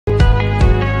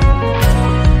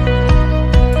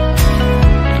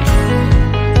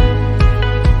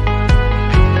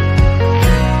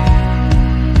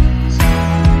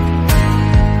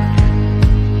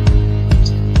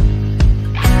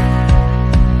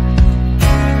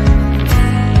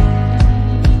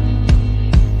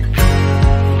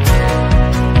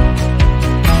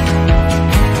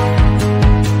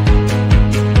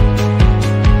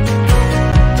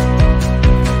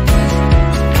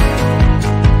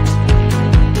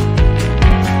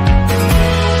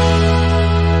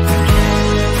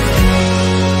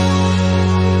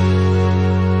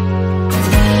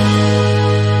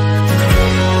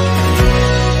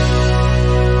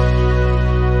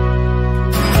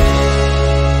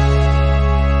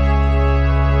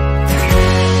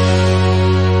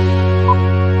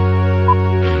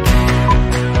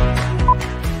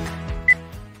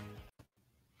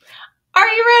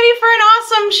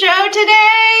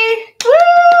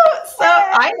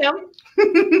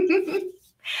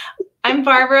I'm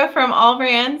Barbara from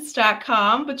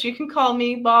AllBrands.com, but you can call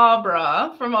me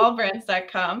Barbara from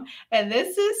AllBrands.com. And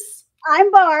this is...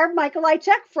 I'm Barb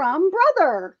Mikolajczyk from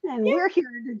Brother, and we're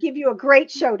here to give you a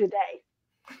great show today.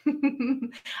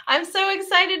 I'm so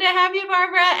excited to have you,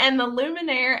 Barbara, and the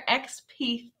Luminaire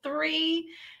XP3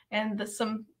 and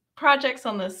some projects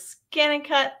on the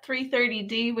ScanNCut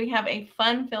 330D. We have a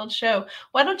fun-filled show.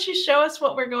 Why don't you show us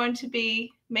what we're going to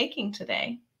be making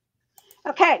today?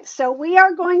 Okay, so we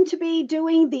are going to be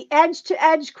doing the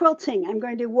edge-to-edge quilting. I'm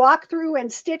going to walk through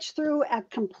and stitch through a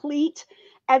complete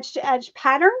edge-to-edge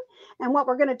pattern. And what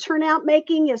we're going to turn out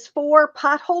making is 4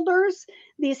 pot holders.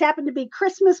 These happen to be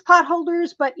Christmas pot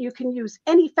holders, but you can use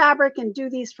any fabric and do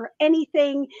these for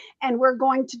anything. And we're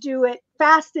going to do it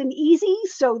fast and easy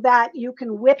so that you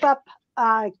can whip up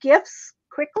gifts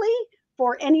quickly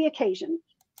for any occasion.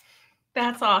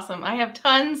 That's awesome. I have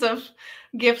tons of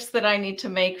gifts that I need to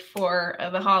make for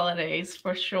the holidays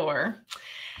for sure.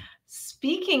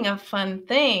 Speaking of fun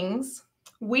things,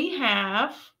 we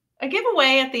have a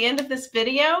giveaway at the end of this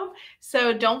video.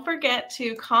 So don't forget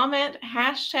to comment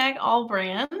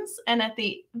 #AllBrands. And at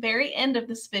the very end of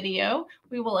this video,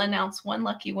 we will announce one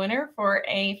lucky winner for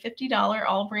a $50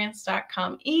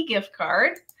 AllBrands.com e-gift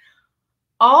card.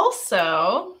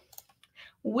 Also,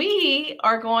 we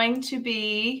are going to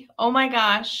be, oh my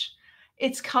gosh,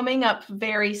 it's coming up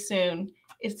very soon.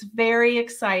 It's very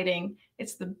exciting.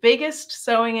 It's the biggest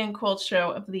sewing and quilt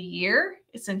show of the year.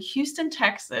 It's in Houston,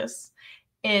 Texas.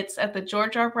 It's at the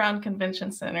George R. Brown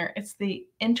Convention Center. It's the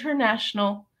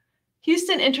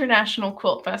Houston International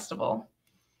Quilt Festival.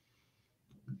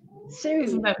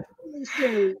 Soon.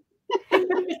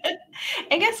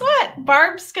 And guess what?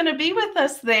 Barb's going to be with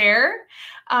us there.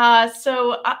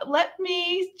 So let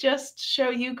me just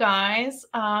show you guys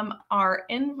our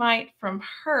invite from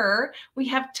her. We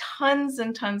have tons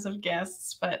and tons of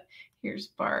guests, but here's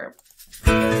Barb.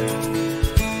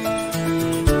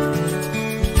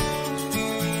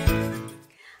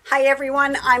 Hi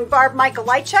everyone, I'm Barb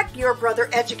Mikolajczyk, your brother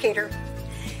educator.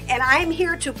 And I'm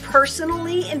here to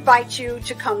personally invite you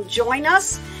to come join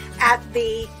us at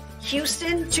the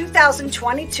Houston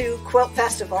 2022 Quilt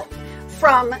Festival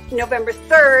from November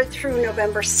 3rd through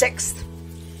November 6th.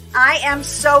 I am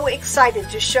so excited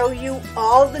to show you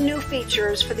all the new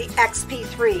features for the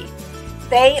XP3.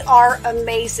 They are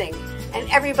amazing,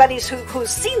 and everybody who's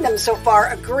seen them so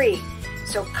far agree.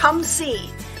 So come see.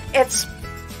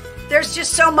 There's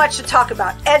just so much to talk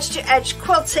about. Edge-to-edge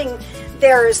quilting,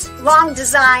 there's long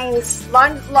designs,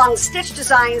 long stitch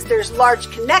designs, there's large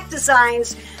connect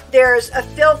designs, there's a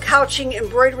fill couching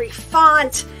embroidery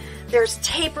font, there's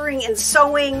tapering and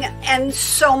sewing, and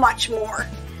so much more.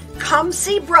 Come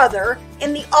see Brother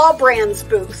in the AllBrands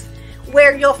booth,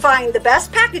 where you'll find the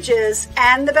best packages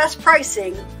and the best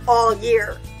pricing all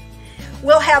year.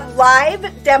 We'll have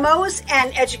live demos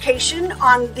and education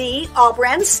on the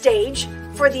AllBrands stage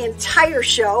for the entire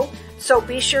show, so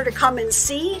be sure to come and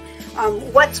see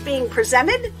what's being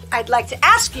presented. I'd like to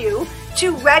ask you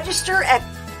to register at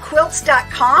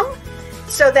quilts.com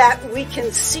so that we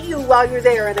can see you while you're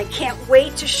there, and I can't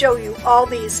wait to show you all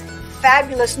these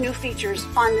fabulous new features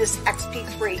on this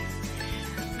XP3.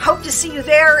 Hope to see you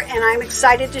there, and I'm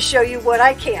excited to show you what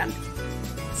I can.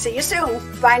 See you soon.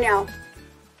 Bye now.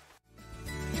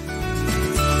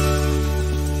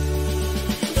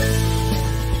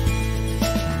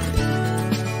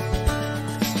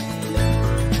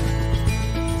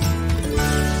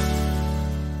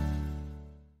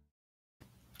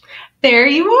 There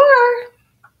you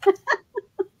are.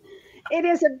 It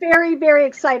is a very, very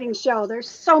exciting show. There's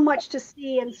so much to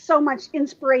see and so much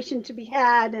inspiration to be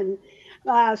had, and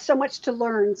so much to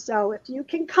learn. So if you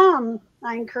can come,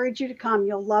 I encourage you to come.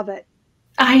 You'll love it.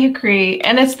 I agree.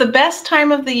 And it's the best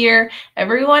time of the year.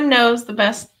 Everyone knows the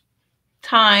best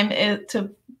time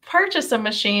to purchase a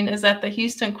machine is at the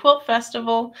Houston Quilt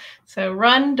Festival. So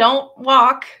run, don't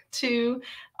walk to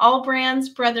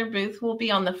AllBrands Brother booth. Will be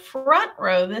on the front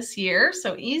row this year,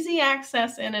 so easy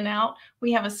access in and out.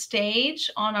 We have a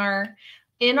stage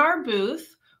in our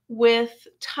booth with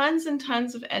tons and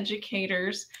tons of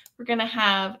educators. We're going to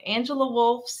have Angela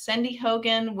Wolf, Cindy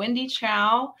Hogan, Wendy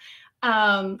Chow,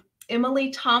 Emily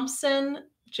Thompson,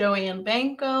 Joanne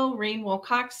Banco, Reen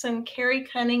Wilcoxon, Carrie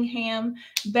Cunningham,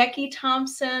 Becky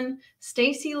Thompson,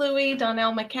 Stacy Louie,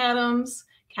 Donnell McAdams,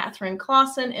 Catherine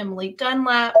Clausen, Emily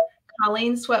Dunlap,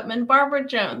 Colleen Sweatman, Barbara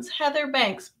Jones, Heather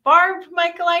Banks, Barb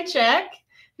Mikolajczyk,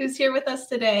 who's here with us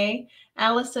today,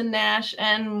 Allison Nash,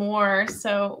 and more.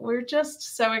 So we're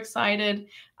just so excited.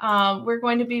 We're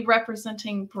going to be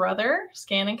representing Brother,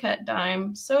 ScanNCut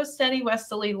Dime, So Steady,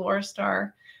 Westerly, Laura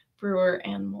Star, Brewer,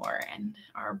 and more. And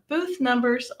our booth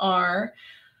numbers are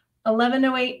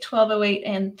 1108, 1208,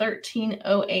 and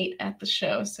 1308 at the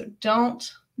show. So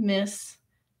don't miss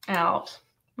out.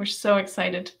 We're so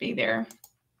excited to be there.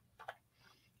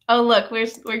 Oh, look,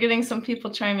 we're getting some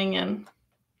people chiming in.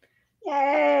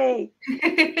 Yay!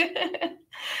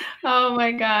 Oh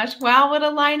my gosh. Wow, what a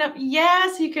lineup.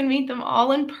 Yes, you can meet them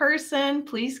all in person.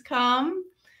 Please come.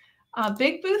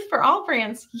 Big booth for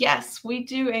AllBrands. Yes, we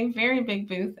do a very big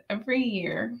booth every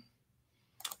year.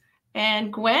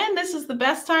 And Gwen, this is the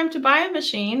best time to buy a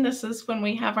machine. This is when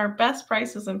we have our best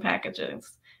prices and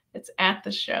packages. It's at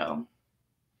the show.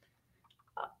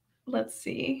 Let's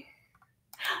see.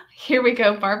 Here we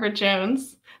go, Barbara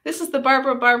Jones. This is the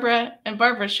Barbara, and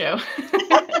Barbara show.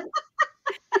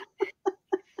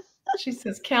 She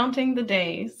says, counting the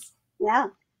days. Yeah.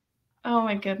 Oh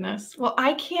my goodness. Well,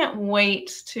 I can't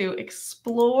wait to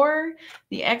explore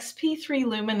the XP3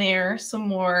 Luminaire some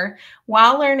more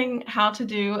while learning how to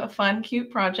do a fun,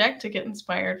 cute project to get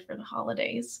inspired for the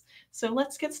holidays. So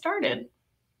let's get started.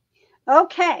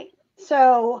 Okay.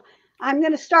 So I'm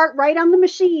going to start right on the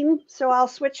machine. So I'll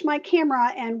switch my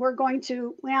camera and we're going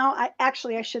to, well,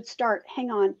 I should start,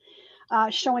 hang on,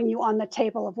 showing you on the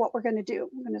table of what we're going to do.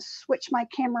 I'm going to switch my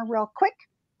camera real quick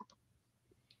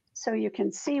so you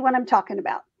can see what I'm talking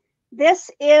about. This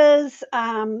is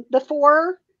the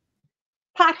 4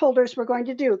 potholders we're going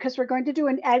to do, because we're going to do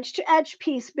an edge-to-edge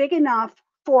piece big enough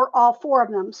for all 4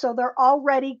 of them. So they're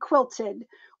already quilted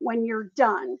when you're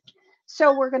done.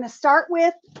 So we're going to start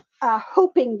with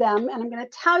hooping them. And I'm going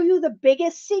to tell you the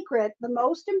biggest secret, the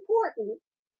most important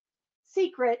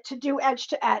secret to do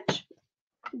edge-to-edge.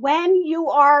 When you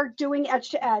are doing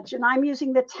edge-to-edge, and I'm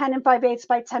using the 10 5/8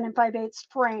 by 10 5/8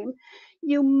 frame,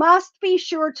 you must be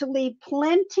sure to leave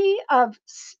plenty of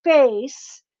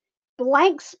space,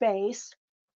 blank space,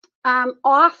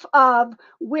 off of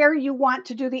where you want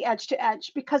to do the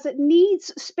edge-to-edge, because it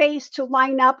needs space to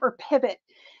line up or pivot.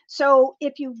 So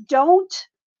if you don't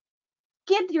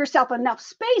give yourself enough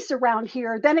space around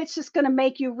here, then it's just going to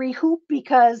make you rehoop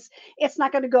because it's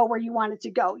not going to go where you want it to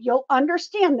go. You'll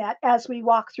understand that as we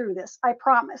walk through this, I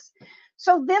promise.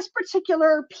 So this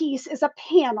particular piece is a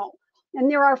panel, and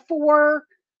there are 4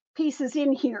 pieces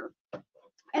in here.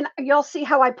 And you'll see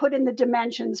how I put in the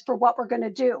dimensions for what we're going to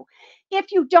do.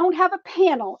 If you don't have a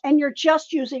panel and you're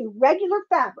just using regular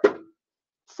fabric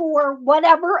for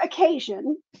whatever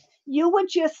occasion, you would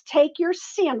just take your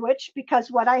sandwich,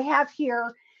 because what I have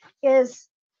here is,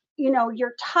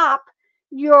 your top,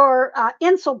 your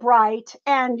Insulbrite,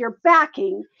 and your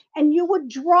backing, and you would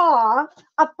draw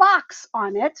a box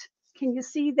on it. Can you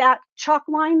see that chalk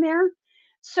line there?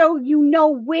 So you know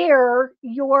where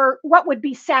what would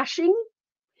be sashing,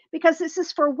 because this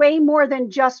is for way more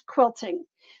than just quilting.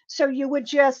 So you would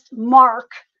just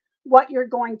mark what you're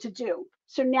going to do.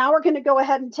 So now we're going to go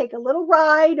ahead and take a little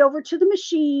ride over to the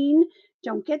machine.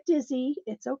 Don't get dizzy.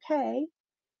 It's okay.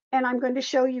 And I'm going to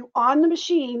show you on the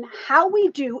machine how we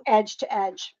do edge to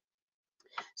edge.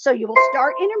 So you will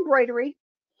start in embroidery,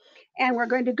 and we're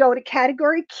going to go to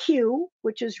category Q,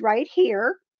 which is right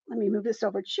here. Let me move this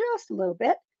over just a little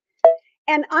bit.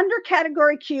 And under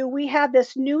category Q, we have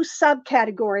this new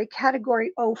subcategory,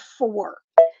 category 04.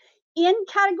 In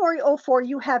category 04,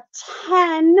 you have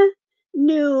 10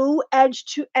 new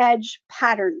edge-to-edge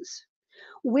patterns.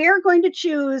 We're going to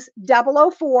choose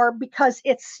 004 because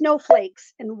it's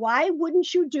snowflakes. And why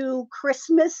wouldn't you do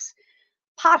Christmas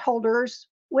potholders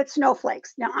with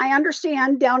snowflakes? Now, I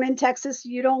understand down in Texas,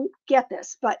 you don't get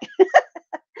this, but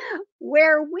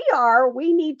where we are,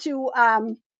 we need to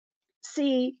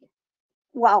see,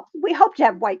 well, we hope to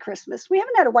have white Christmas. We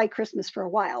haven't had a white Christmas for a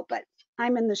while, but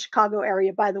I'm in the Chicago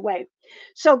area, by the way.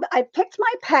 So I picked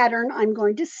my pattern. I'm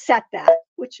going to set that,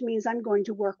 which means I'm going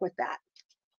to work with that.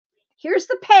 Here's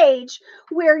the page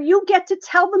where you get to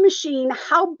tell the machine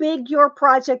how big your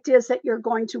project is that you're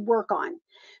going to work on.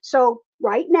 So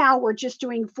right now we're just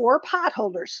doing 4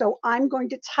 potholders. So I'm going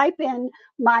to type in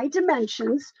my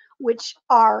dimensions, which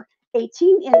are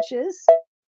 18 inches,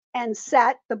 and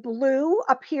set the blue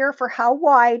up here for how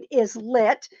wide is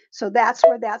lit. So that's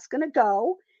where that's going to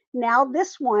go. Now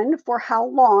this one for how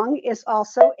long is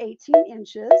also 18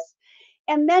 inches.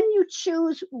 And then you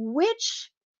choose which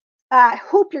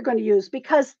hoop you're going to use,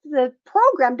 because the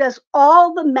program does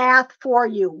all the math for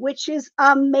you, which is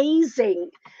amazing.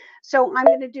 So I'm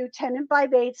going to do 10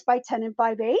 5/8 by 10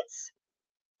 5/8.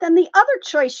 Then the other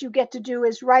choice you get to do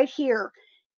is right here.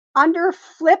 Under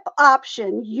flip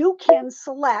option, you can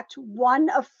select one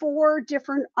of 4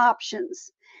 different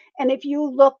options. And if you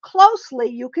look closely,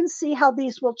 you can see how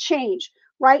these will change.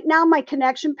 Right now, my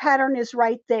connection pattern is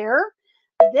right there.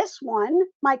 This one,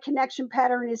 my connection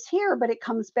pattern is here, but it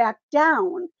comes back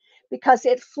down because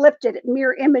it flipped it, it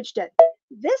mirror imaged it.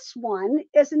 This one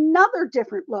is another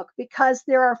different look because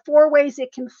there are 4 ways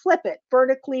it can flip it: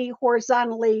 vertically,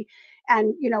 horizontally,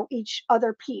 and each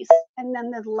other piece. And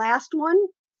then the last one,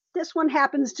 this one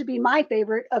happens to be my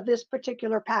favorite of this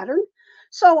particular pattern.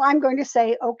 So I'm going to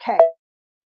say, okay.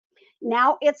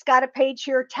 Now it's got a page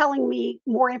here telling me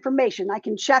more information. I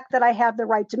can check that I have the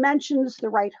right dimensions, the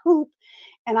right hoop,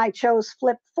 and I chose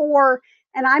flip 4.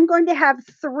 And I'm going to have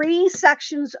 3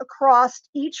 sections across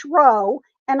each row,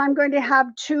 and I'm going to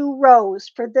have 2 rows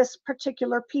for this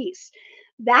particular piece.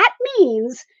 That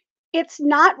means it's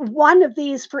not one of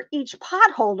these for each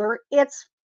pot holder. It's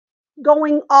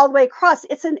going all the way across.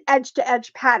 It's an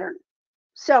edge-to-edge pattern.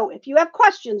 So if you have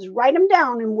questions, write them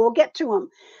down and we'll get to them.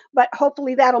 But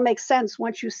hopefully that'll make sense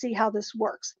once you see how this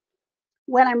works.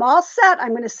 When I'm all set,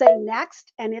 I'm going to say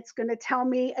next, and it's going to tell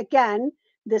me again,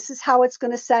 this is how it's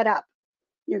going to set up.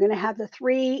 You're going to have the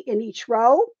 3 in each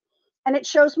row, and it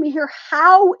shows me here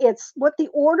what the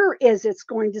order is it's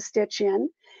going to stitch in.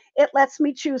 It lets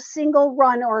me choose single,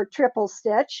 run, or triple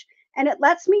stitch, and it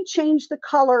lets me change the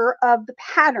color of the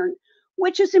pattern,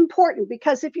 which is important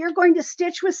because if you're going to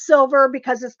stitch with silver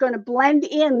because it's going to blend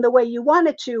in the way you want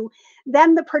it to,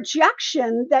 then the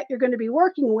projection that you're going to be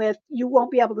working with, you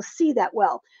won't be able to see that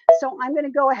well. So I'm going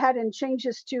to go ahead and change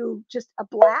this to just a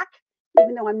black,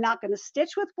 even though I'm not going to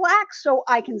stitch with black, so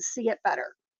I can see it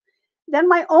better. Then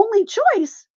my only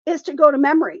choice is to go to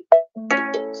memory.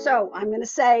 So I'm going to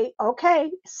say,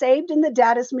 okay, saved in the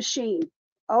data's machine.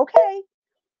 Okay.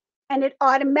 And it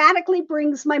automatically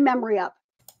brings my memory up.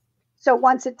 So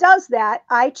once it does that,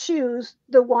 I choose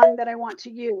the one that I want to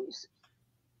use,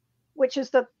 which is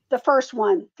the first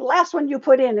one. The last one you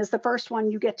put in is the first one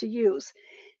you get to use.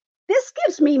 This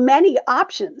gives me many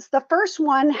options. The first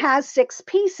one has 6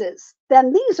 pieces.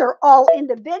 Then these are all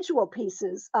individual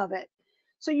pieces of it.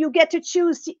 So you get to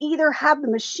choose to either have the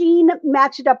machine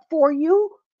match it up for you,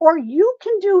 or you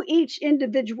can do each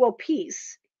individual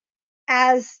piece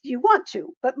as you want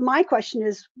to. But my question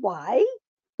is, why?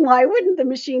 Why wouldn't the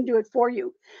machine do it for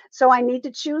you? So I need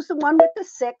to choose the one with the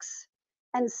 6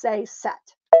 and say set.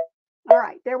 All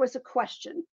right, there was a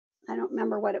question. I don't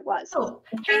remember what it was. Oh,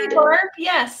 hey, Barb.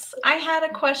 Yes, I had a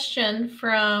question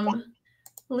from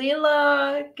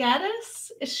Leela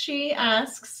Gaddis. She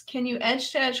asks, can you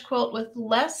edge-to-edge quilt with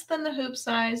less than the hoop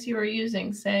size you are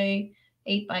using, say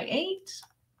 8 by 8?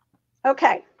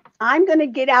 Okay, I'm going to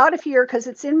get out of here because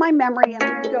it's in my memory, and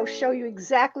I'm going to go show you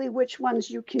exactly which ones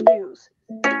you can use.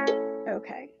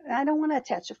 Okay, I don't want to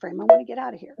attach a frame. I want to get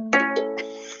out of here.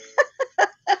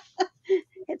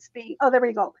 Oh, there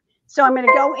we go. So I'm going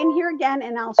to go in here again,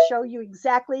 and I'll show you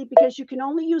exactly, because you can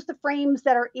only use the frames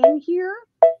that are in here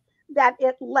that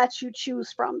it lets you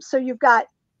choose from. So you've got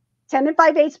 10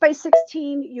 5/8 by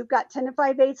 16. You've got 10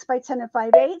 5/8 by 10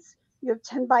 5/8. You have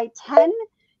 10 by 10.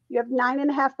 You have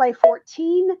 9.5 by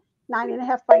 14,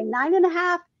 9.5 by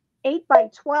 9.5, 8 by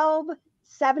 12,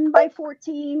 7 by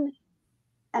 14,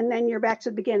 and then you're back to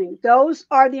the beginning. Those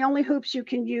are the only hoops you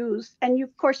can use. And you,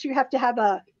 of course, you have to have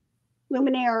a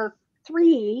Luminaire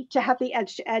 3 to have the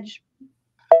edge-to-edge.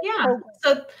 Yeah,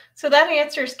 so that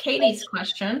answers Katie's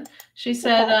question. She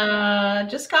said,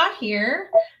 just got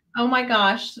here. Oh my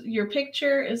gosh, your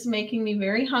picture is making me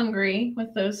very hungry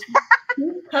with those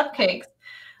cupcakes.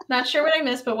 Not sure what I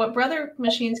missed, but what brother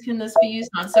machines can this be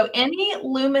used on? So any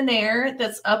Luminaire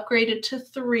that's upgraded to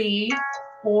 3,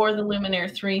 or the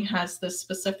Luminaire 3 has this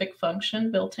specific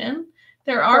function built in.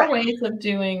 There are ways of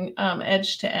doing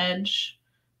edge-to-edge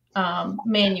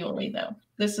manually, though.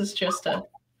 This is just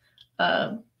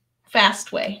a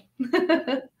fast way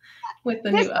with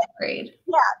the new upgrade.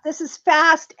 Yeah, this is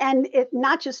fast, and it's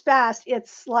not just fast,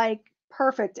 it's like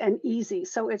perfect and easy.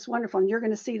 So it's wonderful. And you're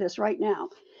going to see this right now.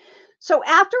 So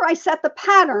after I set the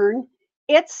pattern,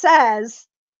 it says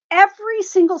every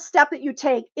single step that you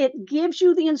take, it gives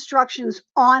you the instructions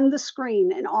on the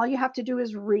screen, and all you have to do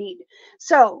is read.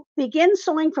 So begin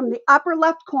sewing from the upper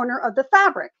left corner of the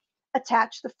fabric.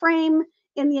 Attach the frame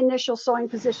in the initial sewing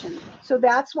position. So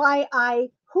that's why I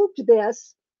hooped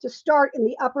this to start in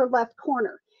the upper left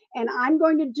corner. And I'm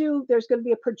going to do, there's going to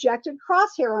be a projected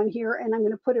crosshair on here, and I'm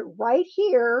going to put it right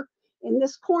here in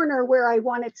this corner where I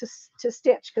want it to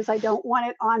stitch, because I don't want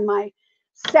it on my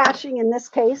stashing in this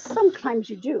case. Sometimes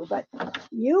you do, but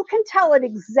you can tell it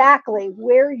exactly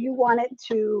where you want it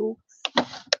to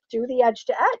do the edge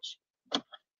to edge.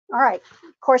 All right,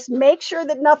 of course, make sure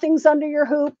that nothing's under your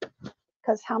hoop,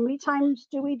 because how many times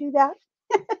do we do that?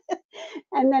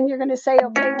 And then you're going to say,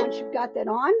 okay, once you've got that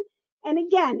on, and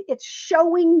again, it's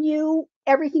showing you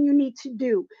everything you need to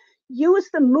do. use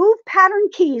the Move Pattern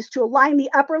keys to align the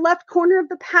upper left corner of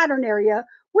the pattern area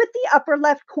with the upper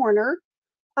left corner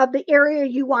of the area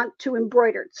you want to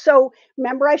embroider. So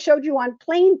remember I showed you on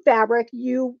plain fabric,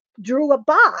 you drew a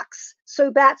box,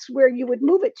 so that's where you would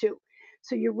move it to.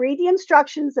 So you read the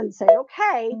instructions and say,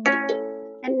 okay,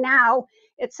 and now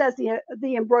it says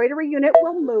the embroidery unit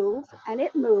will move, and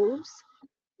it moves,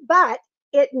 but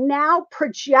it now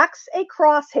projects a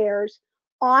crosshairs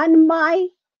on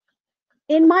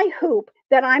in my hoop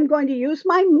that I'm going to use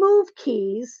my move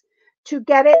keys to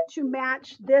get it to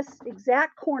match this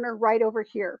exact corner right over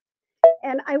here.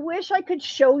 And I wish I could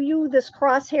show you this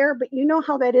crosshair, but you know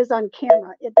how that is on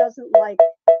camera. It doesn't like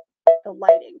the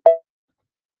lighting.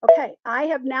 Okay, I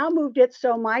have now moved it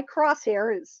so my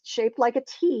crosshair is shaped like a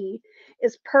T,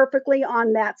 is perfectly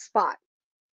on that spot.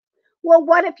 Well,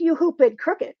 what if you hoop it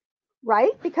crooked,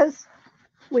 right? Because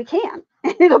we can,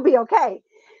 and it'll be okay.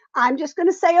 I'm just going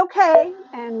to say okay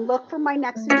and look for my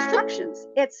next instructions.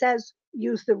 It says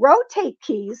use the rotate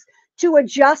keys to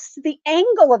adjust the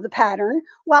angle of the pattern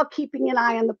while keeping an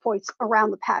eye on the points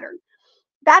around the pattern.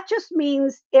 That just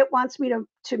means it wants me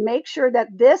to make sure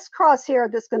that this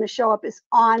crosshair that's going to show up is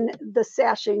on the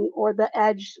sashing or the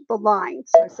edge, the line.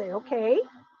 So I say okay.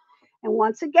 And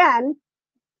once again,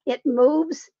 it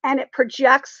moves and it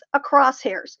projects a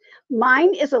crosshairs.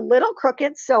 Mine is a little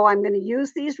crooked, so I'm going to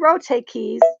use these rotate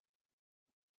keys.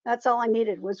 That's all I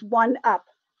needed was one up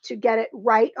to get it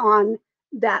right on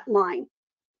that line.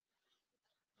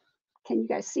 Can you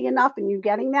guys see enough? And you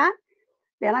getting that?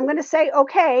 Then I'm going to say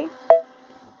okay,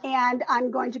 and I'm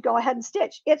going to go ahead and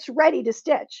stitch. It's ready to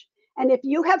stitch. And if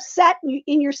you have set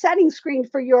in your setting screen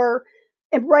for your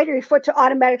embroidery foot to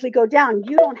automatically go down,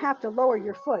 you don't have to lower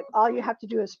your foot. All you have to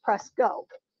do is press go.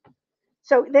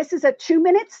 So this is a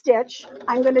 2-minute stitch.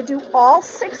 I'm going to do all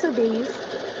 6 of these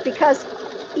because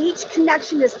each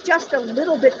connection is just a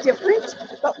little bit different,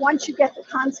 but once you get the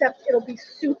concept, it'll be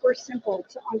super simple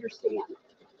to understand.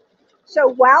 So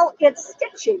while it's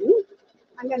stitching,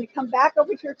 I'm going to come back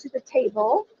over here to the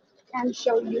table and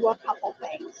show you a couple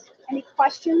things. Any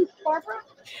questions, Barbara?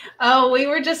 Oh, we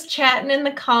were just chatting in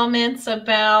the comments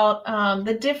about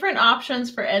the different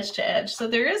options for edge to edge. So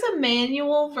there is a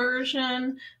manual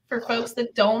version for folks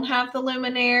that don't have the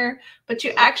Luminaire, but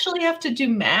you actually have to do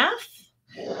math,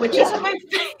 which is my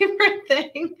favorite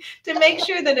thing, to make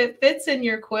sure that it fits in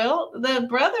your quilt. The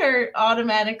brother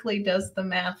automatically does the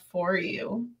math for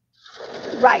you.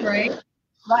 Right. Right?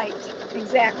 Right,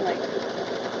 exactly.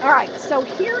 All right, so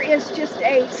here is just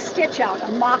a stitch out,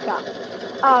 a mock-up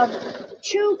of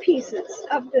 2 pieces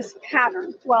of this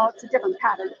pattern. Well, it's a different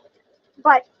pattern,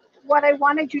 but what I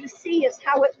wanted you to see is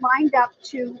how it lined up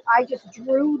to, I just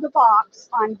drew the box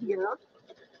on here,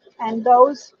 and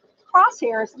those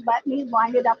crosshairs let me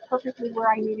line it up perfectly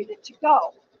where I needed it to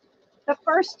go. The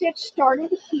first stitch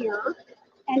started here,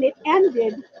 and it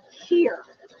ended here.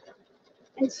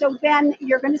 And so then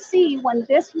you're going to see when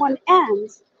this one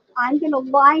ends, I'm going to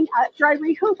line, after I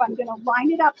rehoop, I'm going to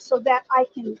line it up so that I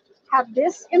can have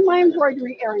this in my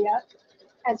embroidery area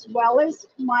as well as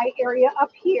my area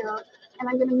up here. And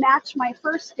I'm going to match my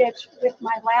first stitch with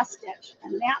my last stitch.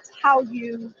 And that's how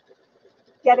you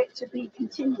get it to be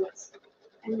continuous.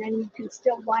 And then you can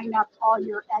still line up all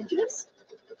your edges.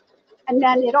 And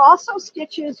then it also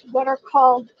stitches what are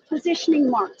called positioning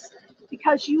marks,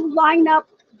 because you line up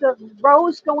the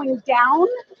rows going down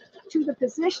to the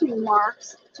positioning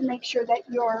marks to make sure that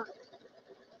you're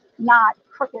not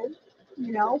crooked.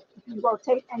 You know, you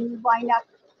rotate and you line up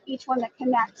each one that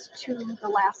connects to the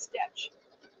last stitch.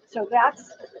 So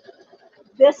that's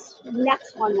this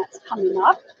next one that's coming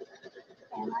up.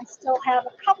 And I still have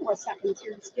a couple of seconds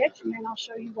here to stitch, and then I'll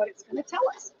show you what it's going to tell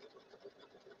us.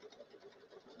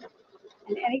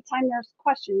 And anytime there's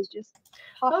questions, just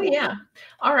pop in. Yeah.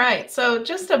 All right. So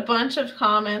just a bunch of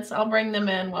comments. I'll bring them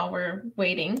in while we're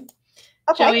waiting.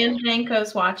 Okay. Joanne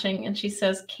Hanko's watching, and she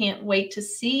says, can't wait to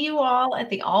see you all at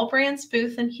the AllBrands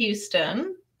booth in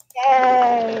Houston.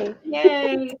 Yay.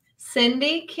 Yay.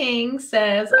 Cindy King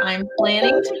says, I'm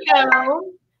planning to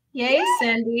go. Yay,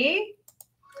 Cindy.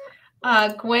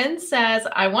 Gwen says,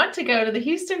 I want to go to the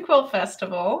Houston Quilt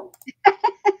Festival.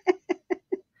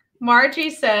 Margie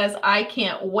says, I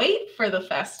can't wait for the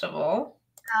festival.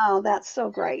 Oh, that's so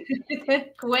great.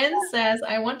 Gwen says,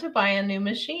 I want to buy a new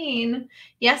machine.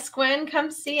 Yes, Gwen,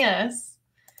 come see us.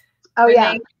 Oh,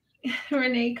 Renee, yeah.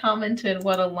 Renee commented,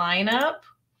 what a lineup.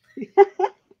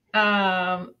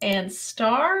 And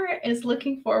Star is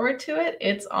looking forward to it.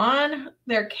 It's on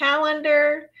their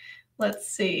calendar. Let's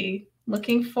see.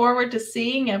 Looking forward to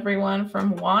seeing everyone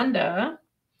from Wanda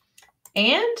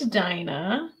and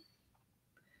Dinah.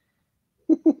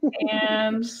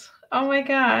 And Oh my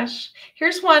gosh.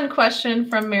 Here's one question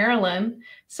from Marilyn.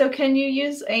 So can you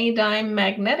use a dime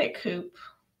magnetic hoop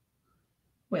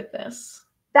with this?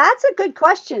 That's a good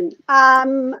question.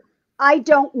 I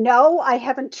don't know. I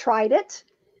haven't tried it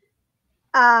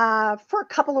for a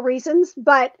couple of reasons,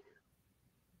 but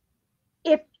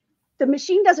if the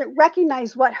machine doesn't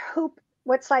recognize what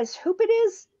size hoop it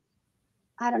is,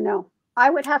 I don't know. I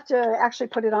would have to actually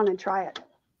put it on and try it.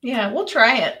 Yeah, we'll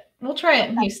try it. We'll try it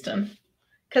in Houston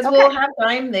because Okay. we'll have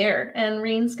dime there, and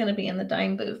Reen's going to be in the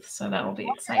dime booth, so that'll be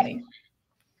exciting.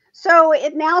 So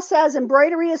it now says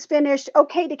embroidery is finished.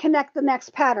 Okay to connect the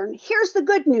next pattern. Here's the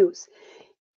good news.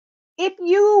 If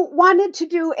you wanted to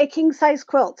do a king size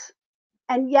quilt,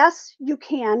 and yes, you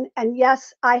can, and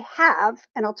yes, I have,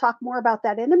 and I'll talk more about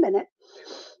that in a minute.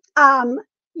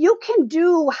 You can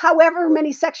do however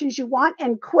many sections you want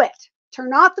and quit.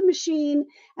 Turn off the machine,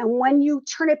 and when you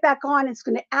turn it back on, it's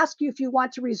going to ask you if you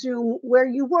want to resume where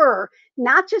you were,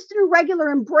 not just in a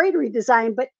regular embroidery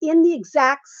design, but in the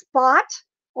exact spot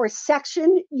or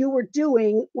section you were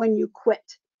doing when you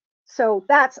quit. So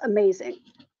that's amazing.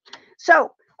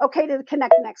 So, okay to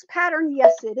connect the next pattern.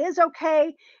 Yes, it is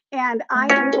okay. And I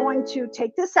am going to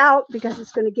take this out because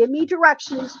it's going to give me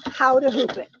directions how to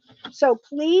hoop it. So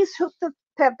please hoop the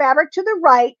fabric to the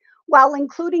right while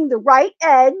including the right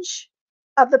edge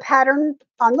of the pattern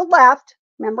on the left.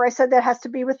 Remember, I said that has to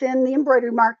be within the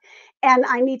embroidery mark. And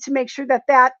I need to make sure that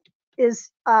that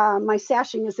is, my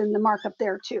sashing is in the mark up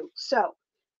there too. So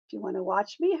if you want to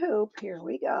watch me hoop, here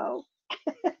we go.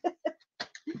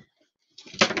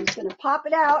 I'm just going to pop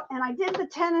it out, and I did the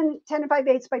 10 and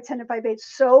 5/8 by 10 and 5/8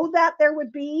 so that there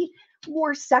would be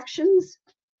more sections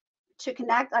to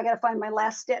connect. I got to find my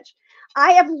last stitch.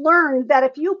 I have learned that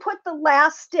if you put the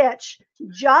last stitch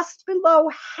just below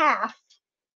half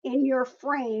in your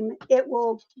frame, it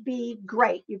will be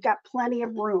great. You've got plenty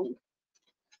of room.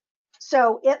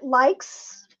 So it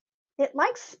likes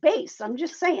space. I'm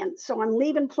just saying. So I'm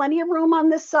leaving plenty of room on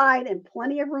this side and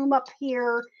plenty of room up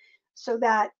here so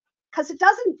that, because it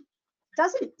doesn't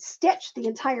stitch the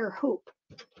entire hoop.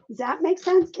 Does that make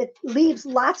sense? It leaves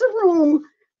lots of room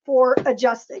for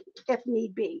adjusting if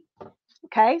need be.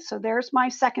 Okay, so there's my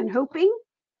second hooping.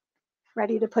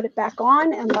 Ready to put it back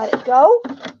on and let it go.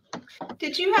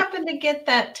 Did you happen to get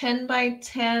that 10 by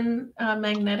 10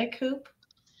 magnetic hoop?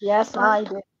 Yes, I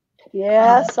did.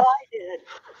 Yes, I did.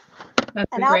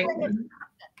 That's a great one.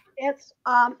 It's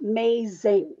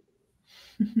amazing.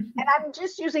 And I'm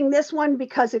just using this one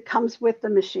because it comes with the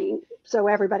machine. So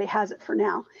everybody has it for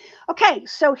now. Okay,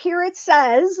 so here it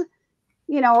says,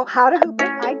 you know, how to hoop it.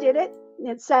 I did it.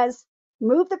 It says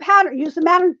move the pattern, use the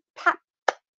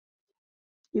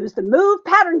move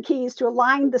pattern keys to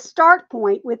align the start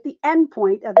point with the end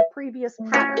point of the previous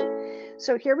pattern.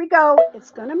 So here we go. It's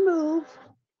going to move.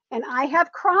 And I have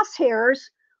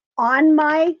crosshairs on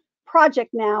my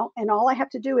project now. And all I have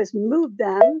to do is move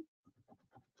them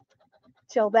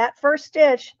till that first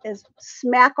stitch is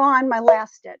smack on my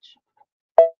last stitch.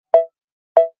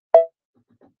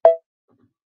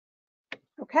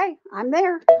 Okay, I'm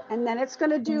there. And then it's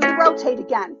going to do the rotate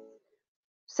again.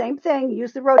 Same thing,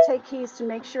 use the rotate keys to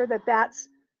make sure that that's,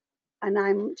 and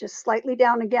I'm just slightly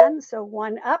down again. So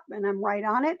one up and I'm right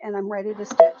on it and I'm ready to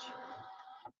stitch.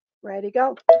 Ready to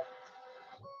go.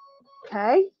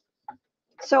 Okay,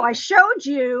 so I showed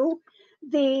you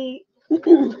the,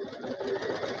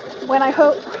 when I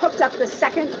hooked up the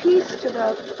second piece to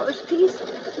the first piece.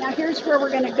 Now here's where we're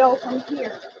going to go from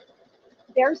here.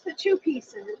 There's the two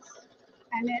pieces,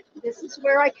 and this is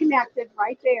where I connected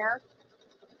right there.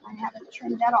 I haven't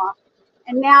trimmed that off.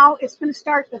 And now it's going to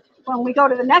start, when we go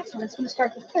to the next one, it's going to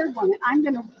start the third one. And I'm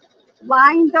going to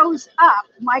line those up,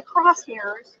 my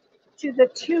crosshairs, to the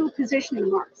two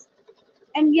positioning marks.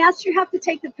 And yes, you have to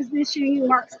take the positioning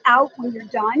marks out when you're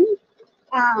done.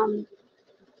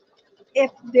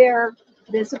 If they're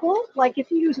visible, like if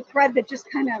you use a thread that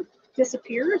just kind of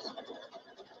disappears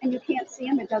and you can't see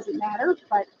them, it doesn't matter.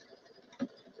 But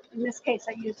in this case,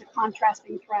 I used a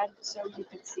contrasting thread so you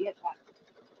could see it better.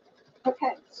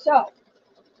 Okay, so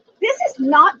this is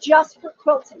not just for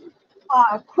quilting,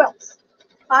 quilts.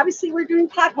 Obviously, we're doing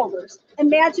potholders.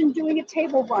 Imagine doing a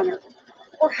table runner.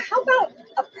 Or how about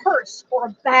a purse or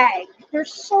a bag? They're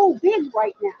so big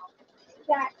right now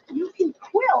that you can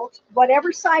quilt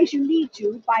whatever size you need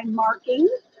to by marking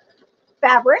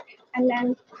fabric and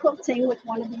then quilting with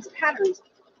one of these patterns.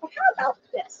 But how about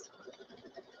this?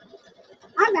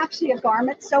 I'm actually a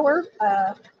garment sewer,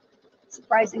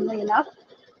 surprisingly enough,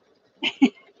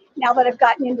 now that I've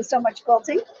gotten into so much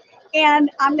quilting.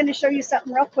 And I'm going to show you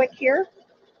something real quick here.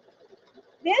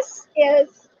 This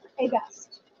is a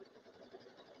vest.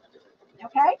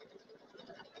 Okay?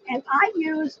 And I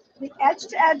used the edge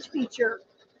to edge feature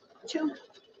to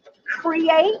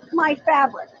create my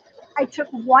fabric. I took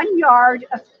 1 yard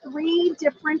of 3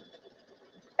 different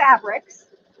fabrics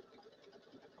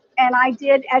and I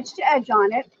did edge to edge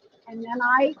on it. And then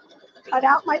I cut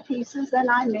out my pieces and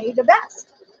I made a vest.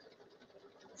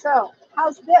 So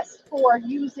how's this for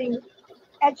using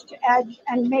edge to edge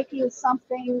and making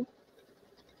something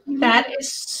unique? That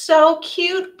is so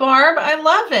cute, Barb. I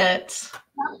love it.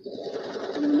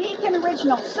 Unique and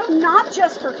original. So not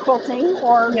just for quilting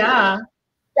or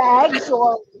bags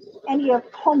or any of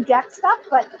home deck stuff,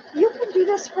 but you can do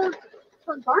this for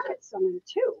garment sewing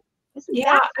too.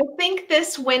 Yeah, I think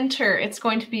this winter it's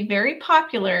going to be very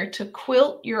popular to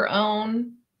quilt your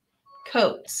own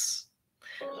coats.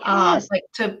 Yes. Like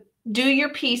to do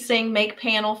your piecing, make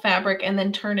panel fabric, and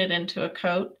then turn it into a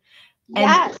coat.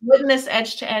 Yes. And wouldn't this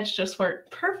edge to edge just work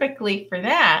perfectly for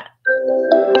that?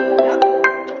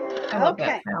 I love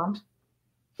that sound.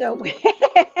 So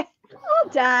all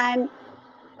done.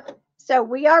 So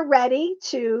we are ready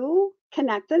to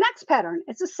connect the next pattern.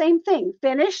 It's the same thing.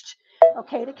 Finished.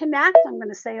 Okay to connect. I'm going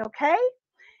to say okay.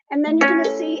 And then you're going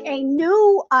to see a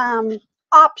new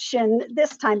option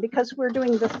this time because we're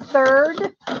doing the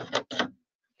third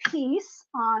piece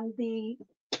on the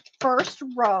first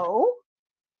row.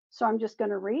 So I'm just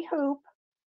going to rehoop.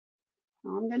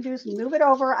 All I'm going to do is move it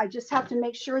over. I just have to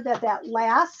make sure that that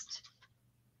last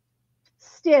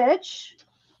stitch,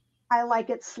 I like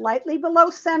it slightly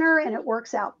below center and it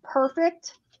works out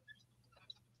perfect.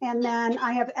 And then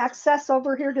I have excess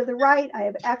over here to the right. I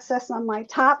have excess on my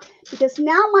top because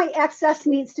now my excess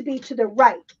needs to be to the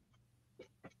right.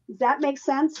 Does that make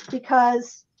sense?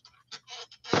 Because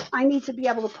I need to be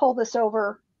able to pull this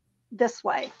over this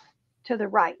way to the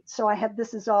right. So I have,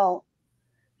 this is all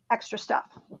extra stuff.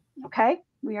 Okay,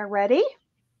 we are ready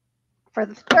for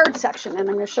the third section. And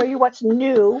I'm going to show you what's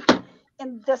new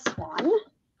in this one.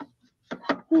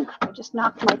 I just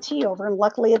knocked my tea over and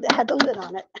luckily it had the lid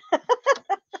on it.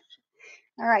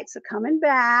 All right, so coming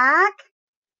back,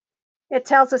 it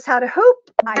tells us how to hoop.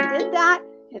 I did that.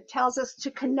 It tells us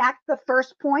to connect the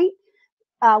first point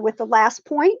with the last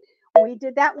point. We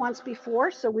did that once before,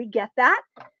 so we get that.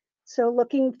 So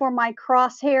looking for my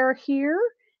crosshair here,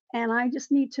 and I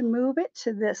just need to move it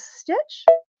to this stitch.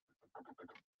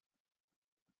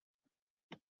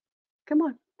 Come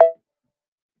on.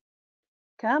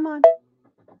 Come on.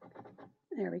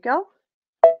 There we go.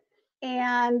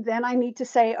 And then I need to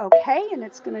say okay, and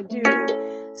it's going to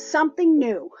do something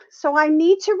new. So I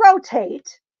need to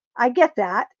rotate. I get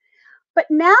that. But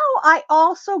now I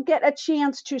also get a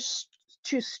chance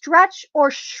to stretch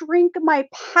or shrink my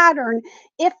pattern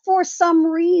if for some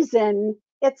reason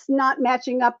it's not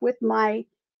matching up with my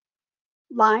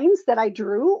lines that I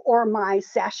drew or my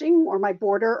sashing or my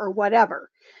border or whatever.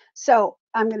 So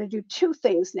I'm going to do 2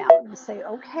 things now. I'm going to say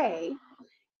okay.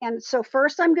 And so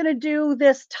first I'm going to do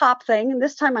this top thing, and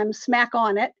this time I'm smack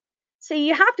on it. See,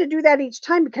 you have to do that each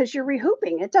time because you're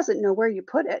rehooping. It doesn't know where you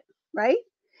put it, right?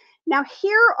 Now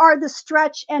here are the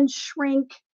stretch and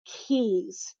shrink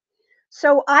keys.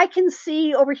 So I can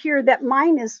see over here that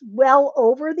mine is well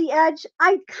over the edge.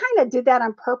 I kind of did that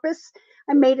on purpose.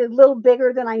 I made it a little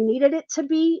bigger than I needed it to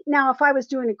be. Now, if I was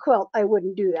doing a quilt, I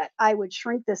wouldn't do that. I would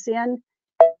shrink this in.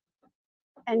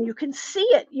 And you can see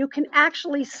it. You can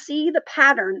actually see the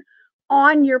pattern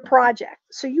on your project.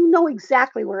 So you know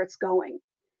exactly where it's going.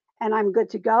 And I'm good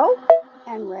to go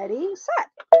and ready, set.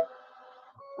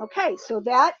 Okay, so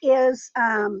that is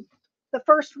the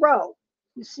first row.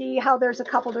 You see how there's a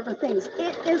couple different things.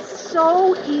 It is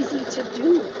so easy to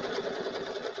do.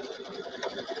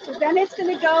 So then it's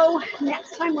going to go,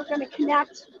 next time we're going to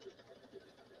connect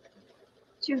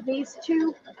to these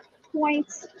 2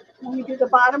 points. When we do the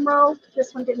bottom row,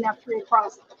 this one didn't have 3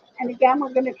 across. And again,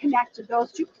 we're going to connect to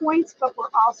those 2 points, but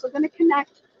we're also going to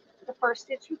connect the first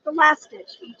stitch with the last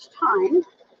stitch each time.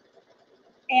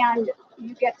 And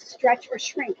you get to stretch or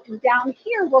shrink. And down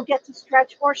here, we'll get to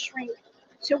stretch or shrink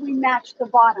till we match the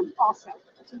bottom also,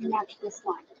 till we match this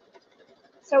line.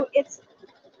 So it's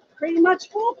pretty much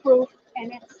foolproof,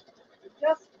 and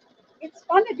it's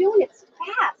fun to do, and it's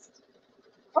fast.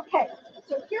 Okay,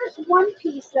 so here's one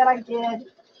piece that I did,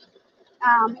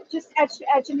 just edge to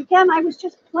edge. And again, I was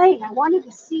just playing. I wanted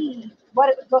to see what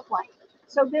it would look like.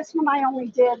 So this one I only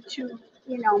did to,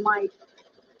 my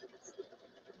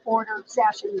border,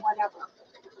 sashing, whatever.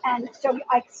 And so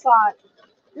I thought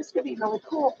this could be really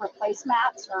cool for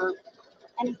placemats or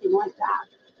anything like that.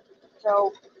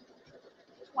 So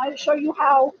just wanted to show you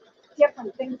how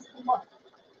different things can look.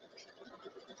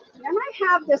 Then I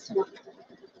have this one.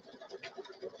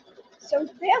 So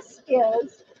this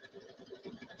is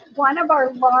one of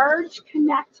our large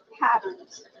connect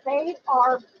patterns. They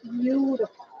are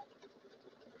beautiful.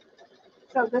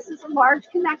 So this is a large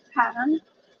connect pattern,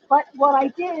 but what I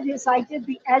did is I did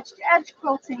the edge-to-edge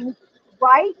quilting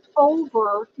right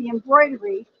over the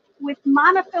embroidery with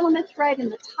monofilament thread in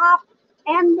the top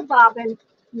and the bobbin,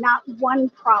 not one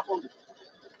problem.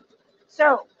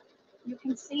 So you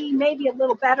can see maybe a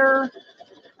little better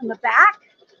in the back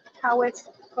how it's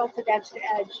quilted edge to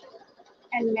edge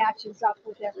and matches up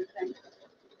with everything.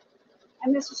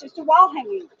 And this is just a wall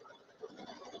hanging.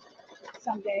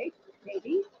 Someday,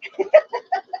 maybe.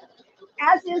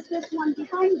 As is this one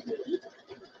behind me.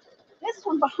 This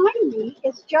one behind me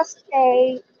is just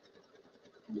a,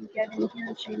 let me get in here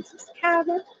and change this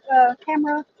camera.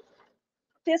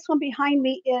 This one behind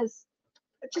me is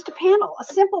just a panel, a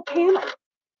simple panel.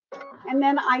 And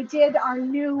then I did our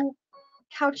new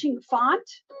couching font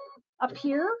up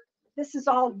here. This is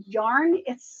all yarn.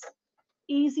 It's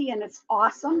easy and it's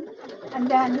awesome. And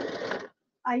then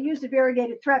I used a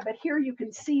variegated thread, but here you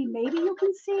can see, maybe you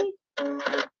can see.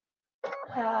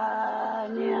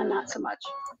 Yeah, not so much.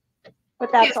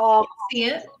 But that's all. See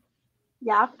it?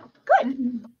 Yeah,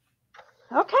 good.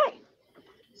 Okay.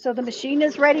 So the machine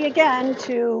is ready again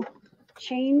to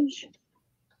change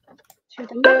to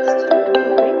the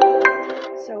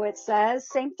next. So it says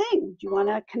same thing. Do you want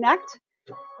to connect?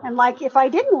 And like if I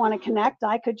didn't want to connect,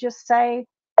 I could just say,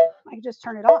 I could just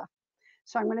turn it off.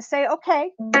 So I'm going to say,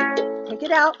 okay, take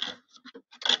it out,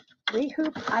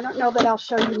 rehoop. I don't know that I'll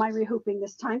show you my rehooping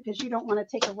this time because you don't want to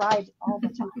take a ride all the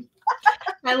time.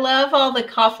 I love all the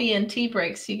coffee and tea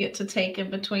breaks you get to take in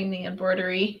between the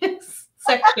embroidery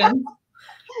section.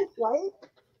 Right?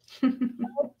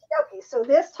 Okay, so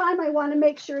this time I want to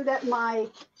make sure that my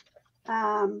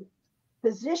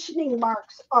positioning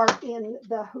marks are in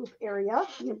the hoop area,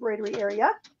 the embroidery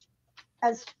area,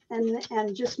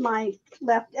 and just my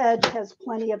left edge has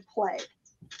plenty of play.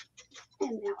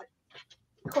 And now,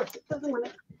 of course, it doesn't want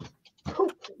to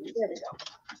hoop. There we go.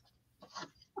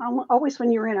 Always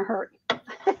when you're in a hurry.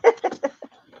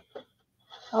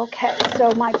 Okay,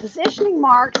 so my positioning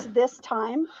marks this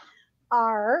time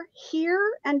are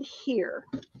here and here.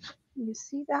 You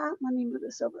see that? Let me move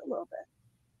this over a little bit.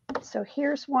 So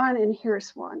here's one and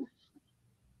here's one.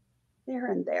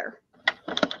 There and there.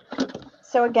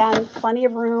 So again, plenty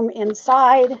of room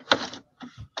inside.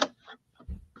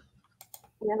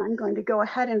 And then I'm going to go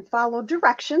ahead and follow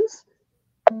directions.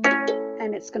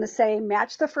 And it's going to say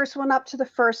match the first one up to the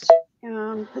first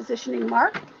positioning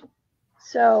mark.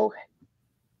 So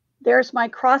there's my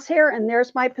crosshair and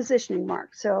there's my positioning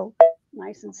mark. So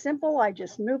nice and simple. I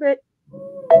just move it.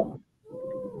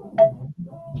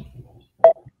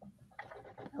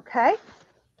 Okay.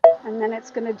 And then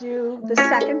it's going to do the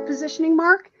second positioning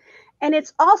mark. And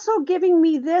it's also giving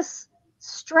me this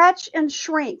stretch and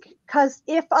shrink, because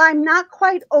if I'm not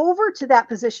quite over to that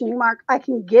positioning mark, I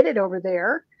can get it over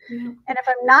there. Yeah. And if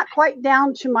I'm not quite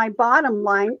down to my bottom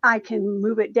line, I can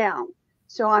move it down.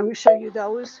 So I'm going to show you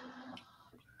those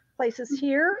places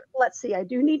here. Let's see. I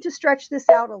do need to stretch this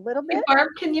out a little bit. Hey Barb,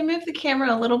 can you move the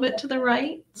camera a little bit to the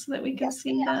right so that we can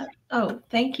see that? Oh,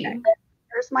 thank you. Okay.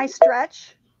 There's my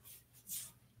stretch.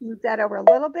 Move that over a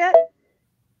little bit.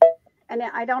 And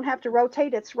I don't have to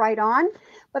rotate, it's right on.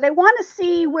 But I want to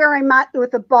see where I'm at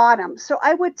with the bottom. So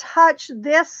I would touch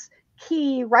this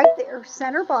key right there,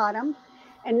 center bottom.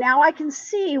 And now I can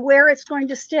see where it's going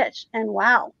to stitch. And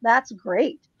wow, that's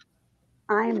great.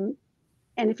 And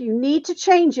if you need to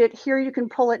change it, here you can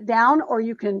pull it down or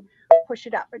you can push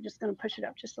it up. I'm just going to push it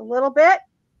up just a little bit.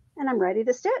 And I'm ready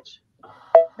to stitch.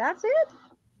 That's it.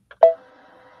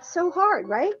 So hard,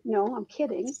 right? No, I'm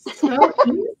kidding. So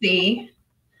easy.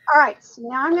 All right, so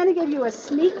now I'm going to give you a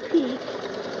sneak peek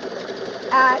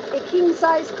at a king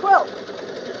size quilt.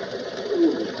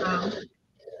 Wow.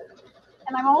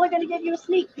 And I'm only going to give you a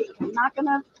sneak peek. I'm not going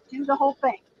to do the whole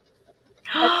thing.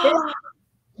 But this,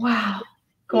 wow,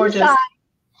 gorgeous.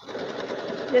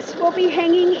 This will be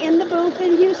hanging in the booth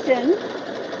in Houston.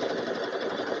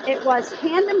 It was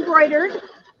hand embroidered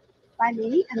by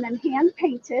me and then hand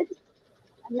painted.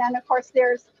 And then, of course,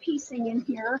 there's piecing in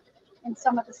here in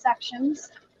some of the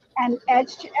sections. And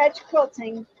edge-to-edge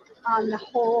quilting on the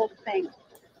whole thing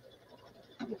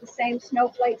with the same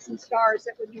snowflakes and stars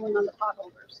that we're doing on the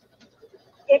potholders.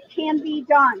 It can be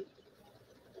done.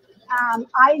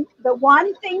 The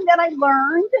one thing that I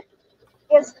learned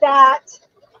is that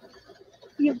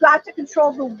you've got to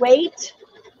control the weight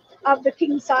of the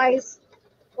king size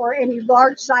or any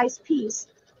large size piece,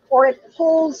 or it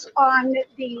pulls on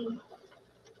the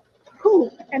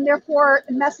hoop and therefore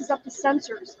it messes up the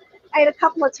sensors. I had a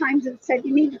couple of times that said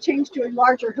you need to change to a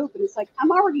larger hoop, and it's like I'm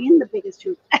already in the biggest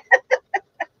hoop.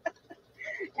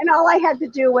 And all I had to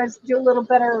do was do a little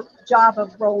better job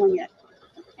of rolling it.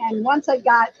 And once I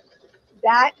got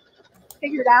that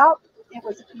figured out, it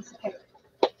was a piece of cake.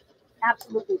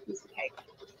 Absolutely a piece of cake.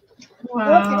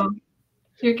 Wow. Okay.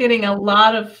 You're getting a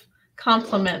lot of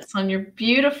compliments on your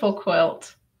beautiful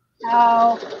quilt.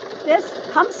 Oh,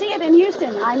 come see it in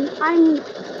Houston. I'm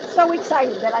so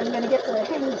excited that I'm going to get to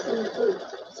hang this thing too.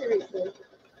 Seriously.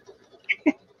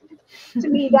 To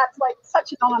me, that's like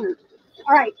such an honor.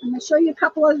 All right, I'm going to show you a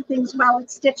couple other things while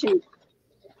it's stitching.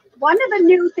 One of the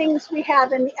new things we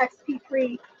have in the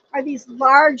XP3 are these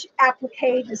large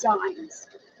applique designs.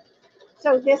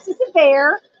 So this is a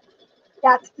bear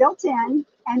that's built in,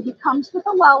 and he comes with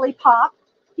a lollipop.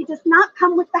 He does not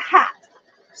come with the hat.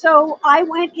 So I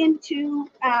went into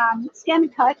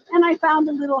ScanNCut and I found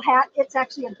a little hat. It's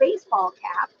actually a baseball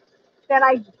cap that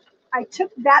I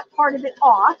took that part of it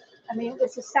off. I mean,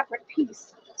 it's a separate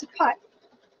piece to cut.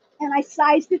 And I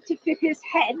sized it to fit his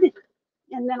head.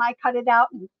 And then I cut it out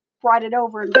and brought it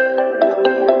over. And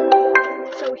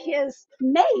so his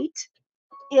mate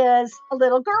is a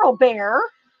little girl bear.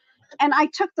 And I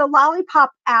took the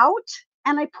lollipop out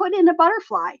and I put in a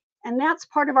butterfly. And that's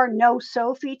part of our no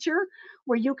sew feature,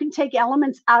 where you can take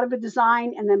elements out of a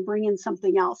design and then bring in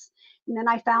something else. And then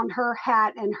I found her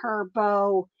hat and her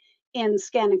bow in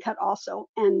ScanNCut also,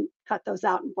 and cut those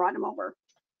out and brought them over.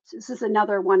 So this is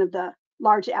another one of the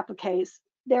large appliques.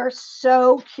 They're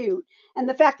so cute. And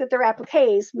the fact that they're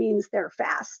appliques means they're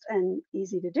fast and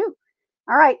easy to do.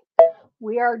 All right,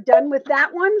 we are done with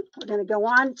that one. We're going to go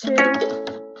on to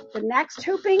the next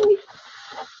hooping.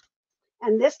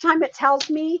 And this time it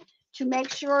tells me to make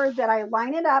sure that I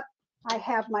line it up. I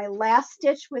have my last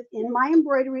stitch within my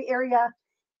embroidery area,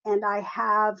 and I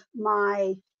have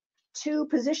my 2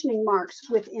 positioning marks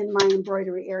within my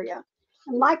embroidery area.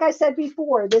 And like I said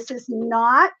before, this is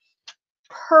not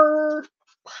per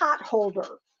pot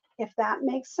holder, if that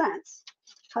makes sense,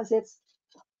 because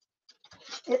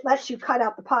it lets you cut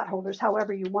out the pot holders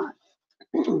however you want.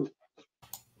 All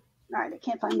right, I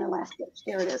can't find my last stitch.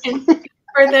 There it is.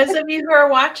 For those of you who are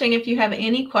watching, if you have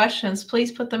any questions,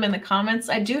 please put them in the comments.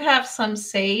 I do have some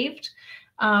saved,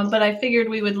 but I figured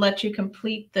we would let you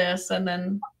complete this, and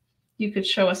then you could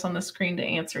show us on the screen to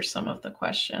answer some of the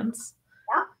questions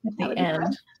at the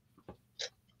end.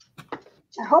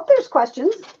 I hope there's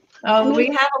questions. Oh, we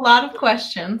have a lot of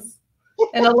questions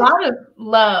and a lot of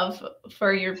love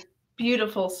for your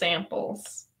beautiful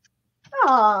samples.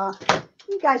 Aw,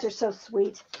 you guys are so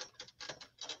sweet.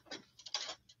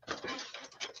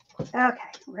 Okay,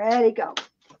 ready, go.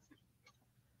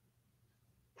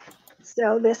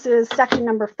 So this is section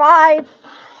number 5.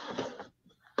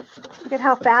 Look at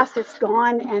how fast it's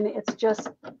gone, and it's just,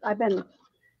 I've been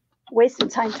wasting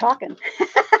time talking.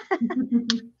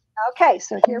 Okay,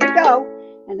 so here we go,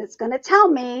 and it's going to tell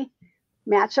me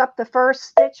match up the first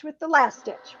stitch with the last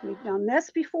stitch. We've done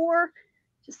this before.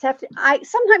 Just have to,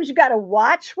 sometimes you got to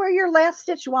watch where your last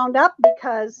stitch wound up,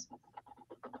 because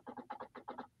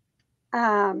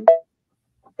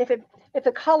if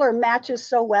the color matches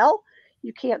so well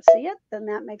you can't see it, then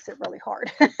that makes it really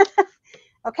hard.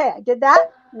 Okay, I did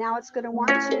that. Now it's going to want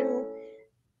to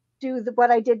do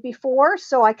what I did before,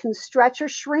 so I can stretch or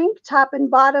shrink top and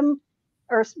bottom,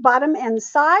 or bottom and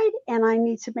side, and I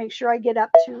need to make sure I get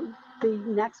up to the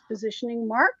next positioning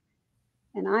mark,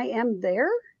 and I am there.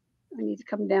 I need to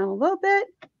come down a little bit.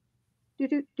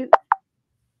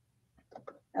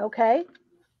 Okay,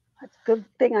 that's a good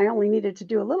thing I only needed to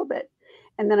do a little bit.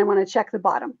 And then I want to check the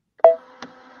bottom.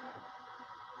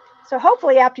 So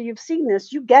hopefully after you've seen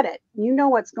this, you get it. You know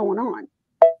what's going on.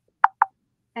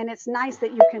 And it's nice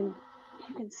that you can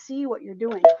see what you're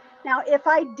doing. Now, if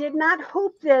I did not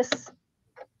hoop this,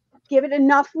 give it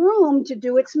enough room to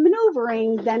do its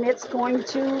maneuvering, then I'm going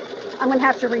to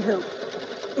have to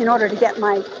rehoop in order to get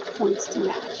my points to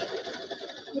match,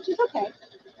 which is okay.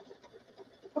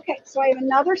 Okay, so I have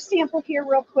another sample here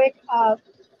real quick of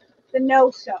the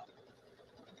no-sew.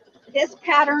 This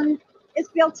pattern is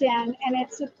built in, and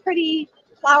it's a pretty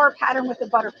flower pattern with a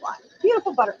butterfly.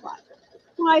 Beautiful butterfly.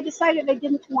 Well, I decided I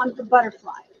didn't want the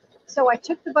butterfly. So I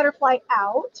took the butterfly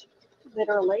out,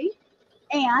 literally,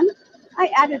 and I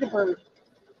added a bird.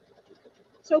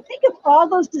 So think of all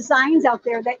those designs out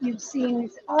there that you've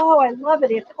seen. Oh, I love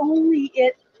it. If only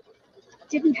it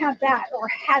didn't have that or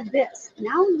had this.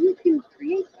 Now you can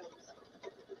create those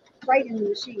right in the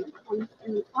machine,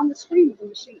 on the screen of the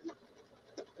machine,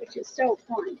 which is so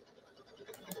fun.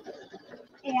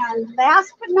 And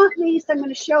last but not least, I'm going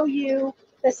to show you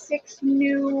the 6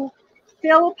 new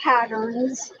fill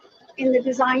patterns in the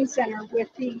Design Center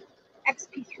with the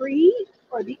XP3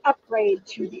 or the upgrade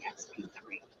to the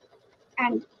XP3.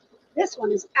 And This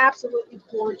one is absolutely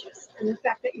gorgeous. And the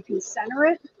fact that you can center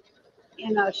it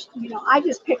in a, I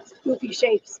just picked goofy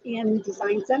shapes in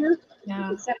Design Center. Yeah. You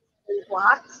can set it in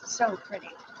blocks. So pretty.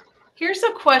 Here's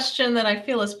a question that I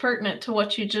feel is pertinent to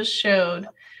what you just showed.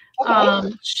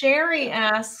 Okay. Sherry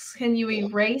asks, can you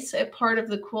erase a part of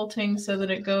the quilting so that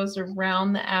it goes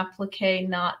around the applique,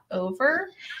 not over?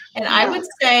 And I would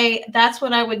say that's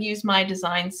what I would use my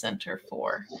Design Center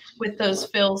for, with those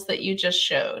fills that you just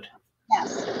showed.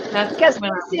 Yes. That's because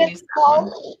when I would this use is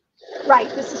called, right,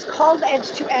 this is called Edge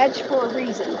to Edge for a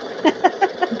reason.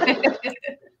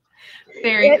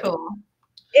 Very cool.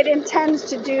 It intends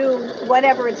to do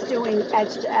whatever it's doing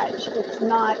edge to edge. It's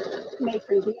not made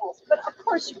for anything else. But of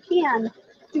course you can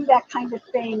do that kind of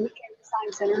thing in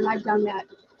Design Center, and I've done that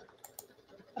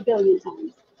a billion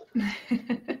times.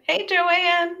 Hey,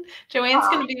 Joanne. Joanne's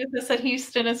going to be with us at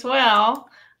Houston as well.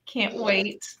 Can't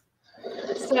wait.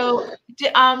 So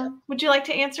would you like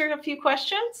to answer a few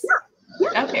questions?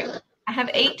 Yeah. Okay. I have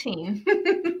 18.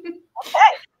 Okay.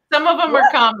 Some of them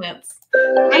are comments.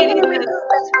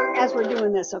 As we're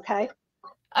doing this, okay?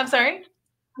 I'm sorry?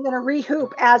 I'm going to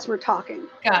rehoop as we're talking.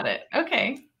 Got it.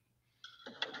 Okay.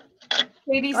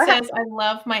 Katie says, I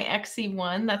love my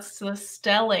XE1. That's the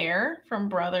Stellaire from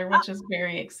Brother, which is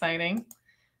very exciting.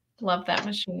 Love that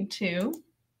machine too.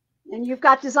 And you've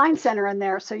got Design Center in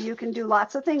there, so you can do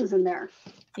lots of things in there.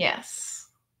 Yes.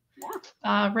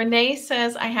 Yeah. Renee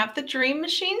says, I have the Dream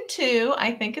Machine too.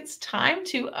 I think it's time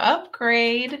to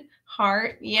upgrade.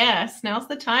 Heart. Yes, now's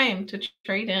the time to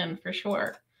trade in for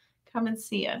sure. Come and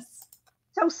see us.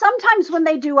 So sometimes when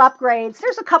they do upgrades,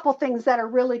 there's a couple things that are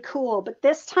really cool, but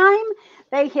this time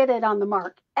they hit it on the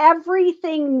mark.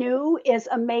 Everything new is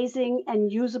amazing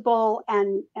and usable,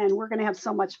 and we're going to have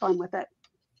so much fun with it.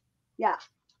 Yeah,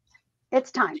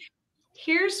 it's time.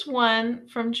 Here's one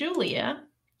from Julia.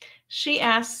 She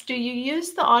asks, do you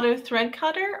use the auto thread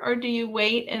cutter or do you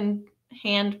wait and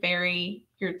hand vary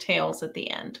your tails at the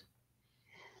end?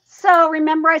 So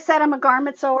remember I said I'm a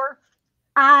garment sewer?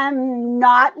 I'm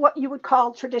not what you would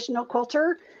call traditional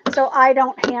quilter, so I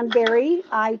don't hand vary.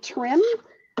 I trim.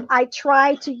 I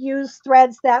try to use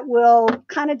threads that will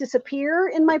kind of disappear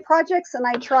in my projects, and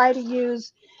I try to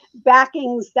use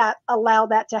backings that allow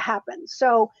that to happen.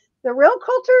 So the real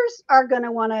quilters are going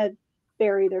to want to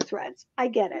vary their threads. I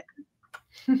get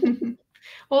it.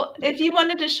 Well, if you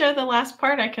wanted to show the last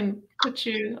part, I can put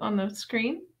you on the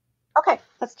screen. Okay,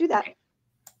 let's do that.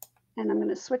 And I'm going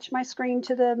to switch my screen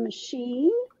to the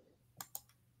machine.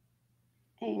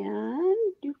 And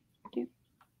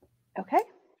okay.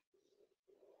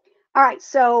 All right,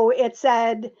 so it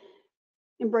said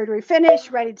embroidery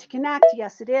finish, ready to connect.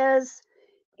 Yes, it is.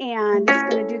 And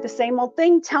it's going to do the same old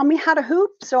thing. Tell me how to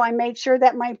hoop. So I made sure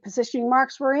that my positioning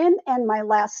marks were in and my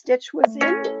last stitch was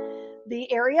in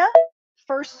the area.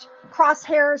 First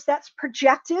crosshairs that's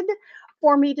projected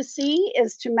for me to see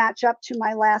is to match up to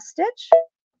my last stitch.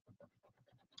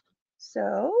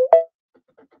 So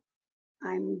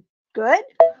I'm good.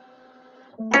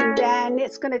 And then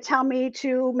it's going to tell me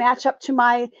to match up to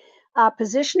my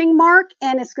positioning mark,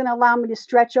 and it's going to allow me to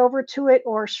stretch over to it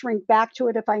or shrink back to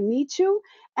it if I need to,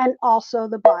 and also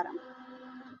the bottom.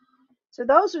 So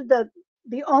those are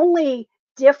the only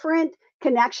different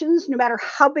connections, no matter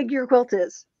how big your quilt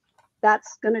is.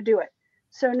 That's going to do it.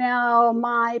 So now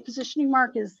my positioning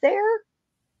mark is there.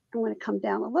 I'm going to come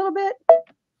down a little bit.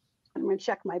 I'm going to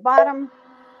check my bottom.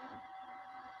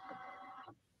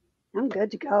 I'm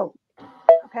good to go.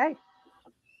 Okay.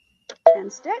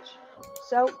 And stitch.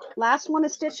 So last one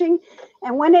is stitching.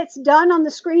 And when it's done on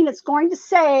the screen, it's going to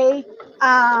say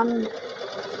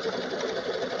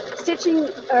stitching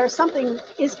or something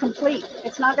is complete.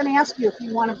 It's not going to ask you if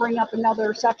you want to bring up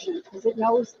another section because it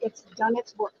knows it's done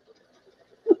its work.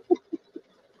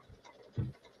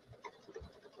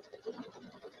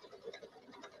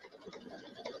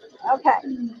 Okay.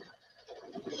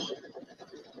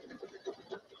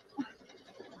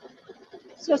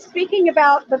 So speaking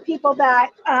about the people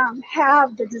that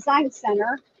have the Design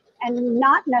Center and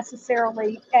not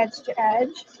necessarily edge to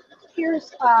edge,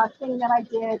 here's a thing that I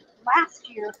did last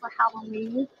year for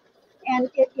Halloween, and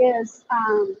it is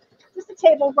just a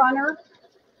table runner,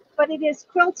 but it is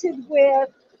quilted with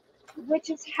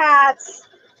witches' hats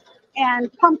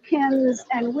and pumpkins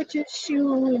and witches'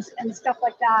 shoes and stuff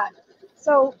like that.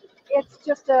 So it's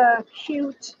just a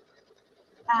cute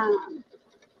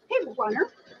table runner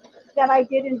that I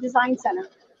did in Design Center.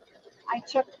 I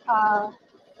took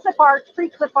clip art, free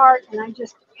clip art, and I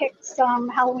just picked some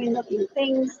Halloween looking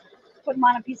things, put them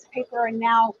on a piece of paper, and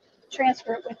now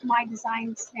transfer it with my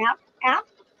Design Snap app,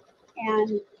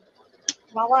 and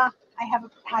voila, I have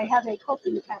a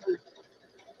quilting pattern.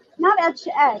 not edge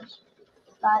to edge,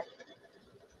 but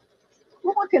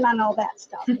we're working on all that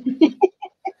stuff. And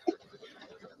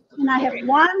I have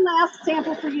one last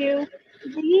sample for you.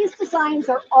 These designs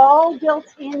are all built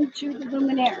into the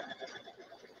Luminaire.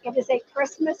 It is a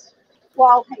Christmas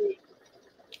wall hanging.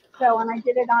 So, and I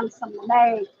did it on some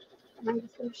lame, and I'm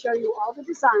just going to show you all the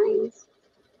designs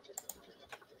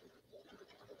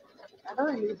that are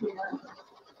in here.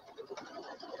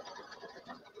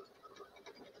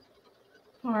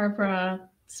 Barbara,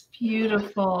 it's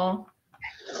beautiful.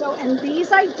 So, and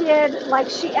these I did, like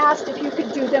she asked if you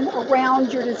could do them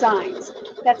around your designs.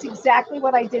 That's exactly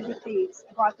what I did with these.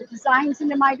 I brought the designs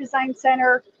into my design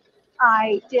center.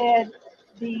 I did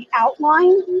the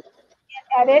outline in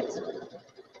Edit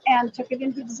and took it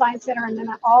into design center, and then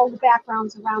all the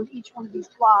backgrounds around each one of these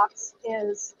blocks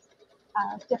is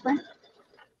different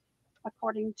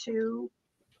according to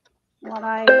what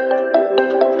I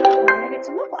wanted it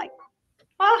to look like.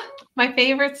 Oh, my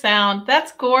favorite sound.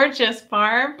 That's gorgeous,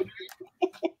 Barb.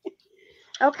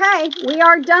 Okay, we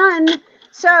are done.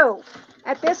 So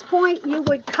at this point, you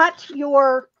would cut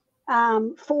your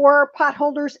 4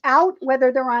 potholders out,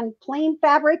 whether they're on plain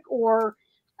fabric or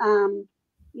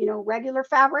you know, regular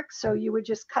fabric. So you would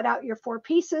just cut out your 4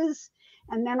 pieces.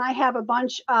 And then I have a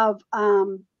bunch of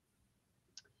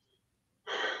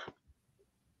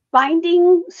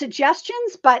binding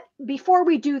suggestions. But before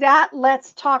we do that,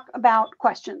 let's talk about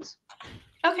questions.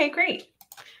 Okay, great.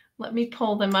 Let me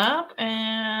pull them up,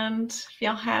 and if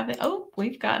y'all have it. Oh,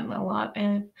 we've gotten a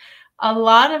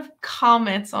lot of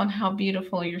comments on how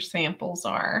beautiful your samples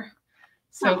are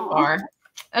so far.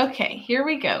 Okay, here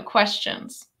we go.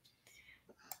 Questions.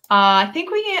 I think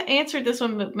we answered this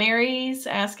one, but Mary's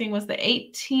asking, was the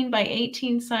 18 by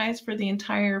 18 size for the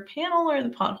entire panel or the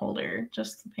potholder?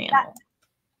 Just the panel.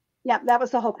 Yeah, that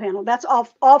was the whole panel. That's all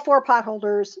 4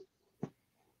 potholders.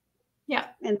 Yeah.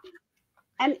 And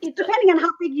depending on how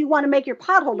big you want to make your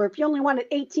potholder, if you only want it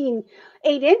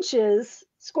 8 inches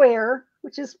square,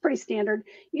 which is pretty standard,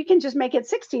 you can just make it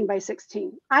 16 by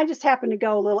 16. I just happen to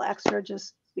go a little extra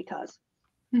just because.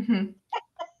 Mm-hmm.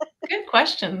 Good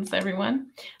questions, everyone.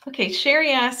 Okay,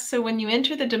 Sherry asks, so when you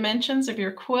enter the dimensions of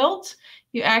your quilt,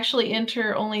 you actually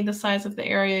enter only the size of the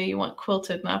area you want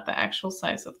quilted, not the actual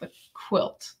size of the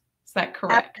quilt. Is that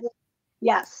correct? Absolutely.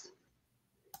 Yes.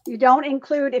 You don't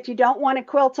include, if you don't want to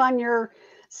quilt on your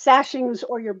sashings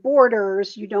or your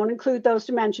borders, you don't include those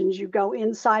dimensions. You go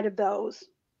inside of those.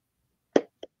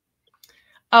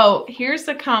 Oh, here's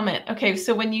a comment. Okay,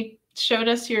 so when you showed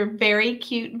us your very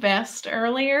cute vest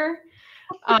earlier,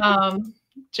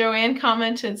 Joanne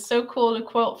commented, so cool to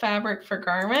quilt fabric for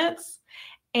garments.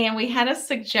 And we had a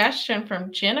suggestion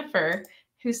from Jennifer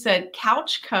who said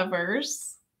couch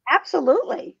covers.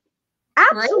 Absolutely.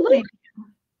 Absolutely. Great.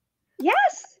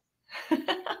 Yes.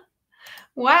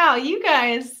 Wow, you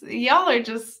guys, y'all are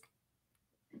just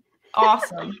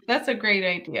awesome. That's a great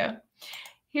idea.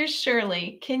 Here's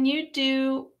Shirley. Can you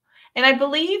do, and I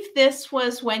believe this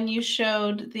was when you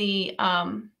showed the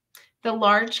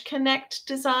large connect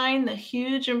design, the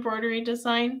huge embroidery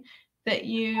design that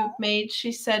you made.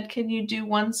 She said, can you do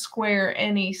 1 square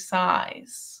any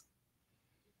size?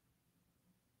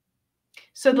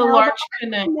 So the large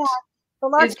connect. The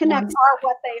large connect are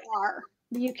what they are.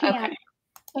 You can't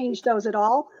change those at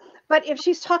all. But if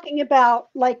she's talking about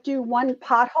like do 1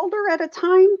 potholder at a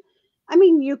time, I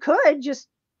mean, you could just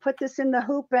put this in the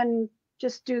hoop and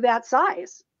just do that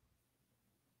size.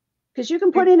 Because you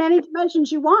can put in any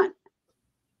dimensions you want.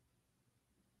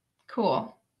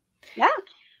 Cool. Yeah.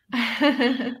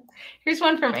 Here's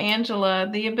one from Angela.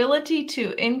 The ability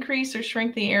to increase or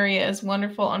shrink the area is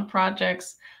wonderful on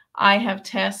projects I have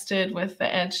tested with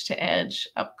the edge to edge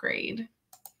upgrade.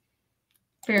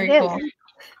 Very cool.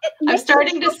 I'm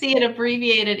starting to see it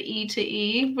abbreviated E to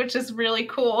E, which is really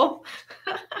cool.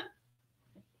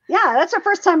 Yeah, that's the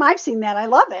first time I've seen that. I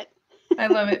love it. I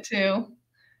love it too.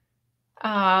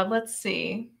 Let's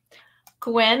see.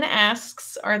 Gwen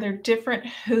asks, are there different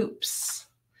hoops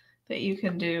that you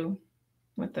can do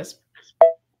with this?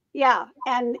 Yeah,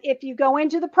 and if you go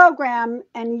into the program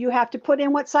and you have to put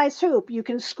in what size hoop, you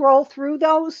can scroll through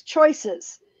those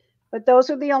choices. But those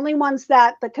are the only ones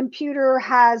that the computer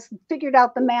has figured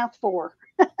out the math for.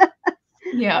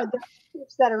 Yeah. The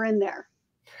hoops that are in there.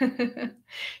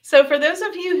 So for those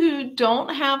of you who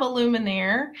don't have a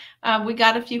Luminaire, we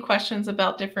got a few questions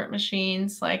about different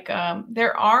machines. Like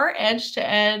there are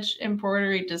edge-to-edge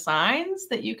embroidery designs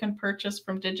that you can purchase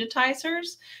from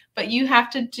digitizers, but you have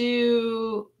to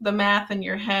do the math in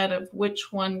your head of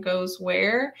which one goes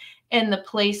where and the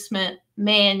placement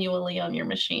manually on your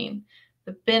machine.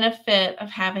 The benefit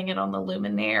of having it on the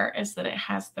Luminaire is that it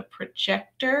has the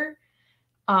projector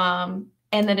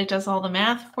And then it does all the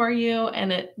math for you,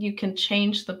 and you can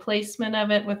change the placement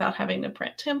of it without having to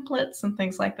print templates and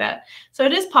things like that. So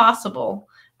it is possible.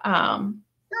 Sure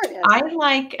it is. I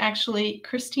like, actually,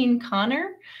 Christine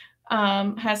Connor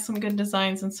has some good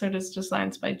designs, and so does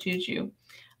Designs by Juju.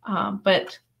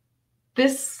 But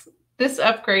this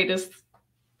upgrade is,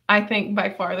 I think, by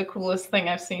far the coolest thing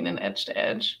I've seen in Edge to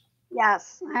Edge.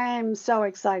 Yes, I'm so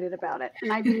excited about it.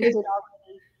 And I've used it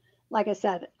already, like I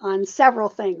said, on several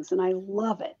things, and I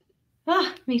love it.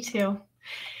 Ah, me too.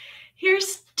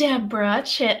 Here's Deborah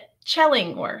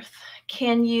Chellingworth.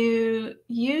 Can you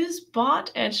use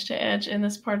bought Edge to Edge in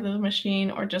this part of the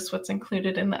machine, or just what's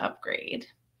included in the upgrade?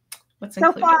 What's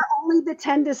included? So far, only the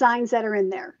 10 designs that are in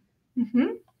there.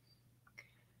 Mm-hmm.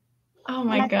 Oh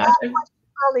my and gosh. I saw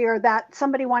earlier that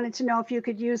somebody wanted to know if you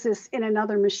could use this in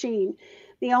another machine.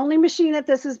 The only machine that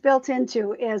this is built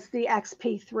into is the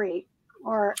XP3,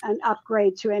 or an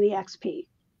upgrade to any XP.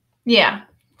 Yeah.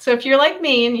 So if you're like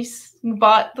me and you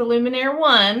bought the Luminaire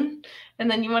 1 and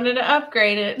then you wanted to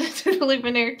upgrade it to the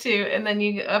Luminaire 2, and then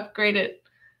you upgrade it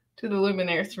to the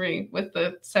Luminaire 3 with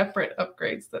the separate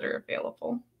upgrades that are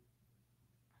available.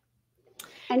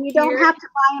 And you don't have to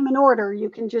buy them in order. You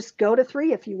can just go to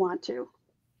 3 if you want to.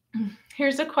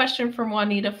 Here's a question from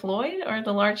Juanita Floyd. Are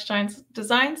the large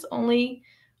designs only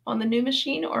on the new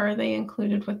machine, or are they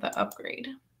included with the upgrade?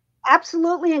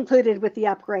 Absolutely included with the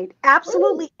upgrade.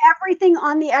 Absolutely. Ooh. Everything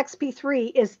on the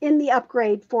XP3 is in the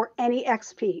upgrade for any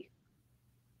XP.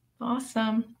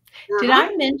 Awesome. Did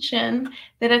I mention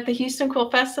that at the Houston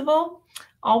Quilt Festival,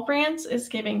 AllBrands is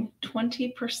giving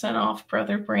 20% off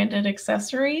Brother branded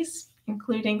accessories,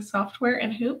 including software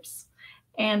and hoops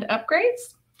and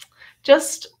upgrades?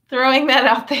 Just throwing that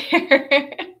out there.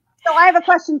 So I have a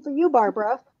question for you,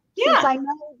 Barbara. Yeah. Since I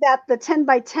know that the 10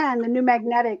 by 10, the new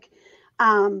magnetic,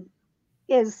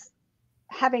 is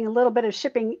having a little bit of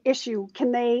shipping issue,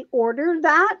 can they order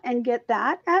that and get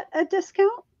that at a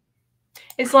discount?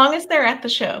 As long as they're at the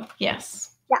show,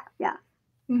 yes. Yeah.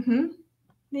 Mm-hmm.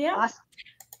 Yeah.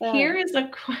 Awesome. Here is a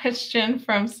question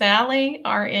from Sally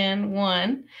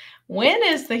RN1. When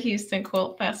is the Houston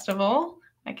Quilt Festival?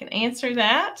 I can answer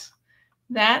that.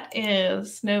 That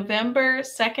is November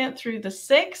 2nd through the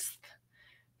 6th.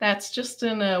 That's just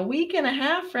in a week and a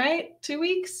half, right? 2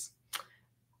 weeks.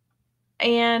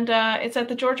 And it's at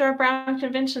the George R. Brown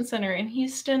Convention Center in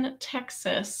Houston,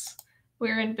 Texas.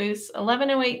 We're in booths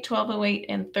 1108, 1208,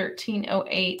 and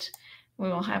 1308. We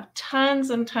will have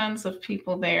tons and tons of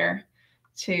people there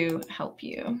to help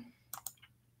you.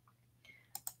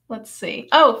 Let's see.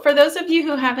 Oh, for those of you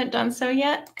who haven't done so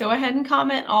yet, go ahead and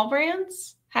comment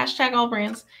AllBrands, hashtag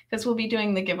AllBrands, because we'll be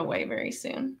doing the giveaway very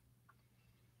soon.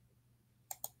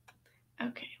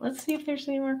 Okay, let's see if there's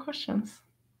any more questions.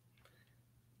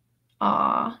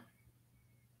 Aw.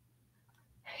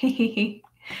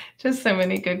 Just so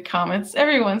many good comments.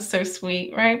 Everyone's so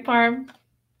sweet, right, Barb?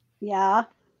 Yeah.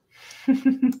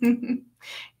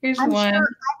 Here's I'm one. sure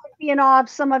I would be in awe of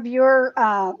some of your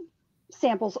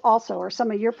samples also, or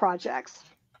some of your projects.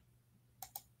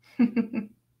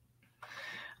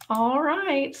 All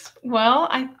right. Well,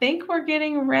 I think we're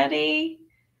getting ready.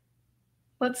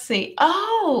 Let's see.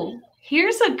 Oh,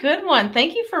 here's a good one.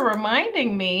 Thank you for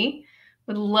reminding me.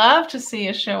 Would love to see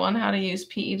a show on how to use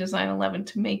PE Design 11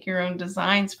 to make your own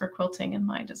designs for quilting in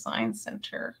my design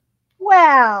center.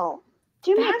 Well,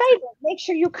 do me a favor. Make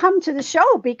sure you come to the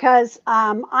show, because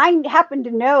I happen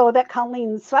to know that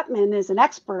Colleen Sweatman is an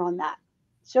expert on that.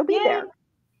 She'll be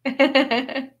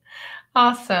there.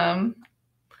 Awesome.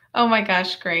 Oh my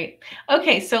gosh, great.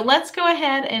 Okay, so let's go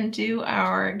ahead and do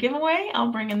our giveaway.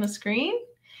 I'll bring in the screen.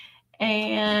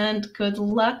 And good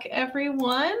luck,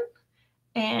 everyone.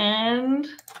 And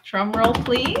drum roll,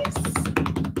 please.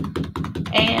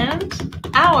 And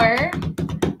our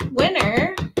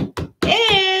winner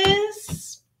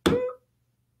is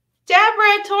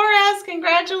Deborah Torres.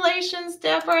 Congratulations,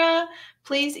 Deborah.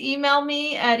 Please email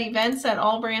me at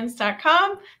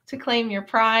events@allbrands.com to claim your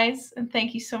prize. And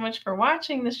thank you so much for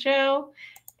watching the show.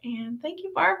 And thank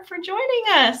you, Barb, for joining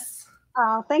us.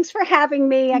 Thanks for having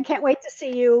me. I can't wait to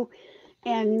see you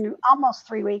in almost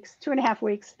 3 weeks, 2.5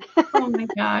 weeks. Oh my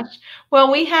gosh.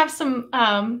 Well, we have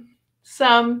some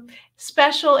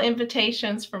special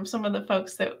invitations from some of the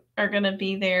folks that are going to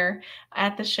be there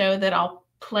at the show that I'll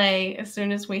play as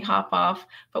soon as we hop off.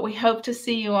 But we hope to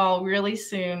see you all really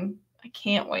soon. I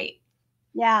can't wait.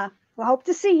 Yeah, we'll hope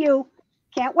to see you.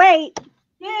 Can't wait.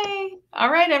 Yay. All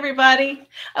right, everybody.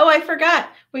 Oh, I forgot.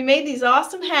 We made these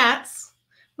awesome hats.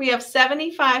 We have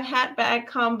 75 hat bag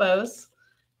combos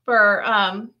for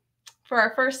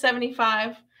our first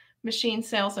 75 machine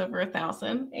sales over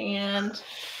 1,000. And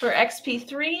for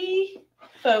XP3,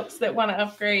 folks that want to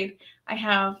upgrade, I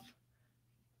have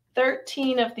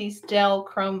 13 of these Dell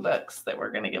Chromebooks that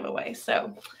we're going to give away.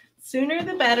 So sooner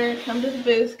the better. Come to the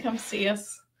booth. Come see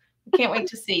us. We can't wait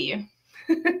to see you.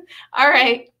 All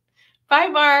right. Bye,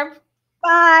 Barb.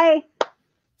 Bye.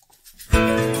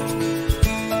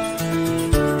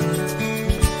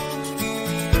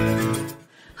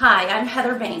 Hi, I'm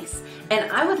Heather Banks,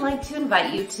 and I would like to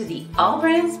invite you to the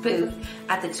AllBrands booth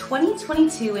at the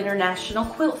 2022 International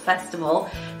Quilt Festival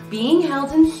being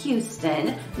held in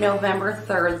Houston, November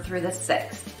 3rd through the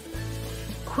 6th.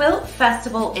 Quilt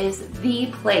Festival is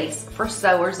the place for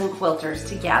sewers and quilters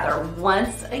to gather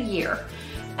once a year.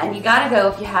 And you gotta go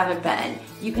if you haven't been.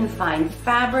 You can find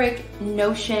fabric,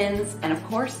 notions, and of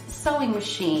course, sewing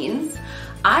machines.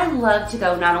 I love to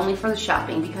go not only for the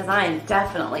shopping, because I am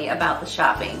definitely about the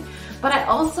shopping, but I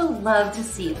also love to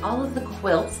see all of the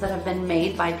quilts that have been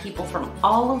made by people from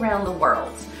all around the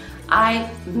world. I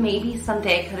maybe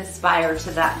someday could aspire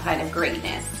to that kind of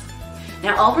greatness.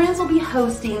 Now, AllBrands will be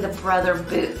hosting the Brother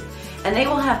booth, and they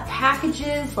will have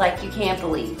packages like you can't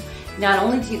believe. Not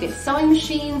only do you get sewing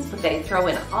machines, but they throw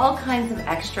in all kinds of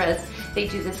extras. They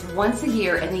do this once a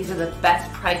year, and these are the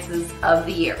best prices of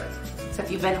the year. So if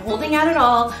you've been holding out at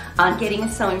all on getting a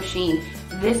sewing machine,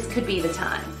 this could be the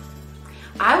time.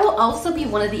 I will also be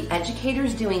one of the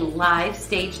educators doing live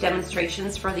stage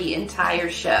demonstrations for the entire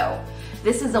show.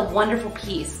 This is a wonderful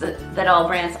piece that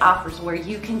AllBrands offers where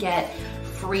you can get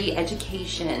free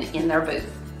education in their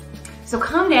booth. So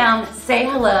come down, say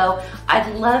hello.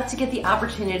 I'd love to get the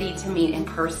opportunity to meet in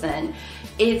person.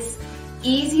 It's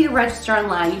easy to register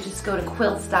online. You just go to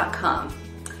quilts.com.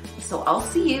 So I'll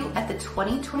see you at the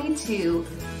 2022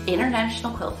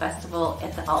 International Quilt Festival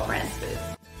at the AllBrands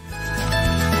booth.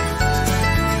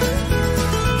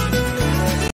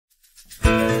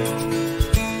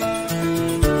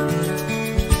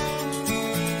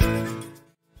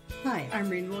 Hi, I'm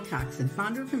Rain Wilcoxon,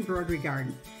 founder of Embroidery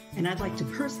Garden, and I'd like to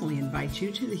personally invite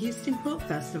you to the Houston Quilt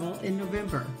Festival in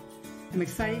November. I'm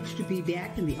excited to be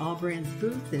back in the AllBrands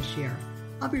booth this year.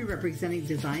 I'll be representing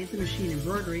designs in machine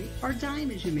embroidery, or dime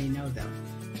as you may know them.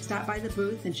 Stop by the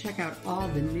booth and check out all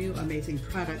the new amazing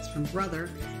products from Brother,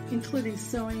 including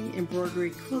sewing,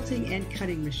 embroidery, quilting, and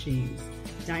cutting machines.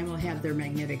 Dime will have their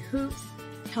magnetic hoops,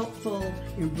 helpful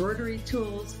embroidery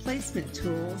tools, placement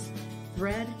tools,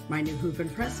 thread, my new hoop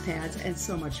and press pads, and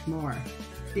so much more.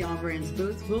 The AllBrands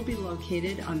booth will be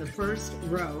located on the first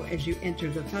row as you enter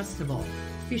the festival.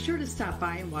 Be sure to stop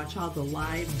by and watch all the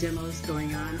live demos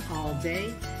going on all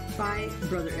day by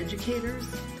Brother educators,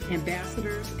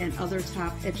 ambassadors, and other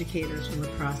top educators from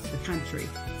across the country.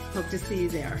 Hope to see you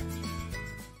there.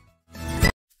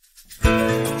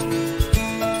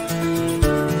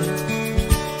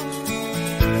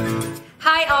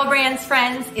 Hi AllBrands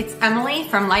friends, it's Emily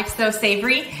from Life So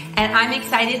Savory, and I'm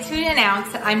excited to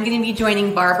announce that I'm going to be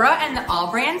joining Barbara and the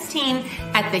AllBrands team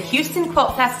at the Houston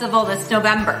Quilt Festival this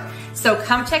November. So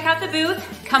come check out the booth,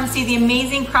 come see the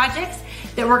amazing projects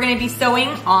that we're going to be sewing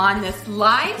on this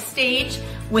live stage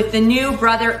with the new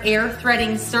Brother air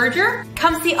threading serger.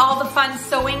 Come see all the fun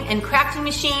sewing and crafting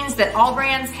machines that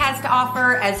AllBrands has to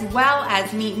offer, as well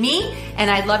as meet me, and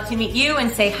I'd love to meet you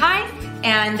and say hi,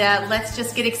 and let's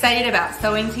just get excited about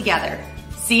sewing together.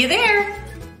 See you there.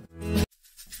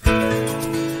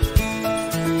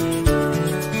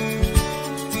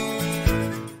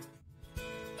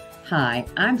 Hi,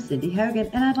 I'm Cindy Hogan,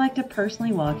 and I'd like to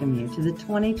personally welcome you to the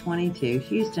 2022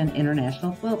 Houston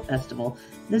International Quilt Festival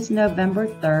this November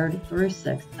 3rd through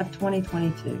 6th of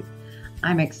 2022.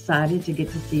 I'm excited to get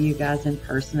to see you guys in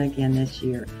person again this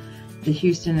year. The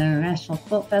Houston International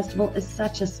Quilt Festival is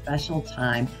such a special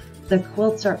time. The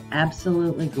quilts are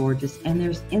absolutely gorgeous, and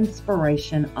there's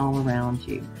inspiration all around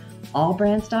you.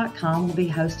 AllBrands.com will be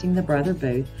hosting the Brother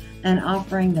booth and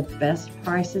offering the best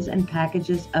prices and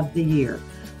packages of the year.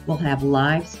 We'll have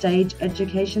live stage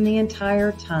education the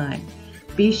entire time.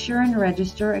 Be sure and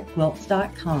register at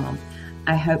quilts.com.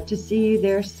 I hope to see you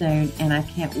there soon, and I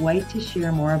can't wait to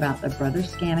share more about the Brother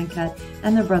ScanNCut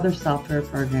and the Brother software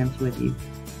programs with you.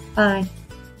 Bye.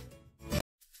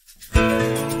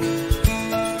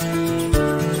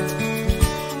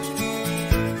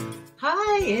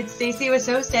 It's Stacey with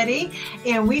Sew Steady,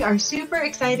 and we are super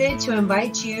excited to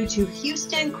invite you to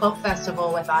Houston Quilt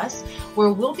Festival with us, where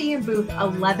we'll be in booth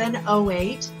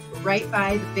 1108, right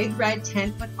by the big red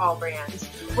tent with AllBrands.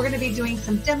 We're going to be doing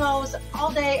some demos all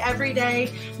day, every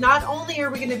day. Not only are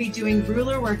we going to be doing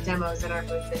ruler work demos in our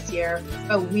booth this year,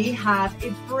 but we have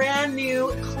a brand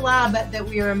new club that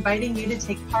we are inviting you to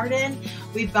take part in.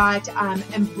 We've got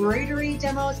embroidery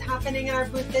demos happening in our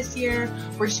booth this year.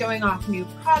 We're showing off new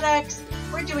products.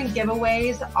 We're doing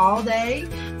giveaways all day.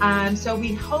 So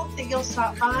we hope that you'll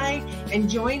stop by and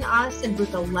join us in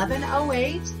booth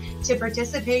 1108 to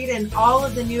participate in all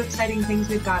of the new exciting things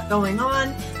we've got going on,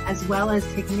 as well as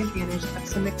taking advantage of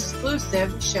some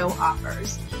exclusive show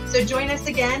offers. So join us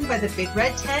again by the big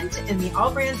red tent in the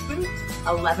AllBrands booth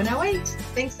 1108.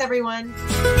 Thanks, everyone.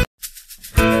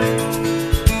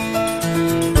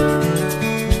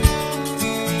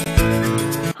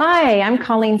 Hi, I'm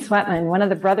Colleen Sweatman, one of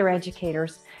the brother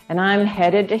educators, and I'm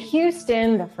headed to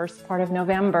Houston the first part of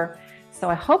November. So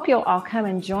I hope you'll all come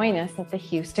and join us at the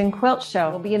Houston Quilt Show.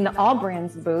 We'll be in the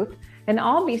AllBrands booth, and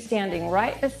I'll be standing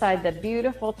right beside the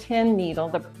beautiful 10 needle,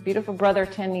 the beautiful brother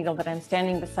 10 needle that I'm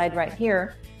standing beside right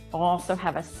here. We'll also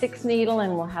have a 6 needle,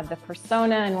 and we'll have the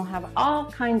Persona, and we'll have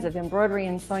all kinds of embroidery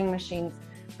and sewing machines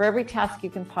for every task you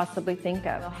can possibly think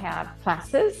of. We'll have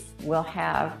classes, we'll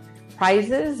have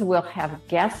prizes, we'll have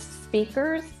guest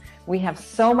speakers. We have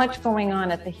so much going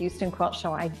on at the Houston Quilt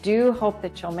Show. I do hope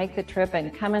that you'll make the trip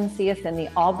and come and see us in the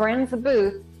AllBrands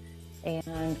booth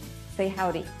and say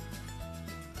howdy.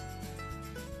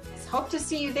 Hope to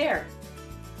see you there.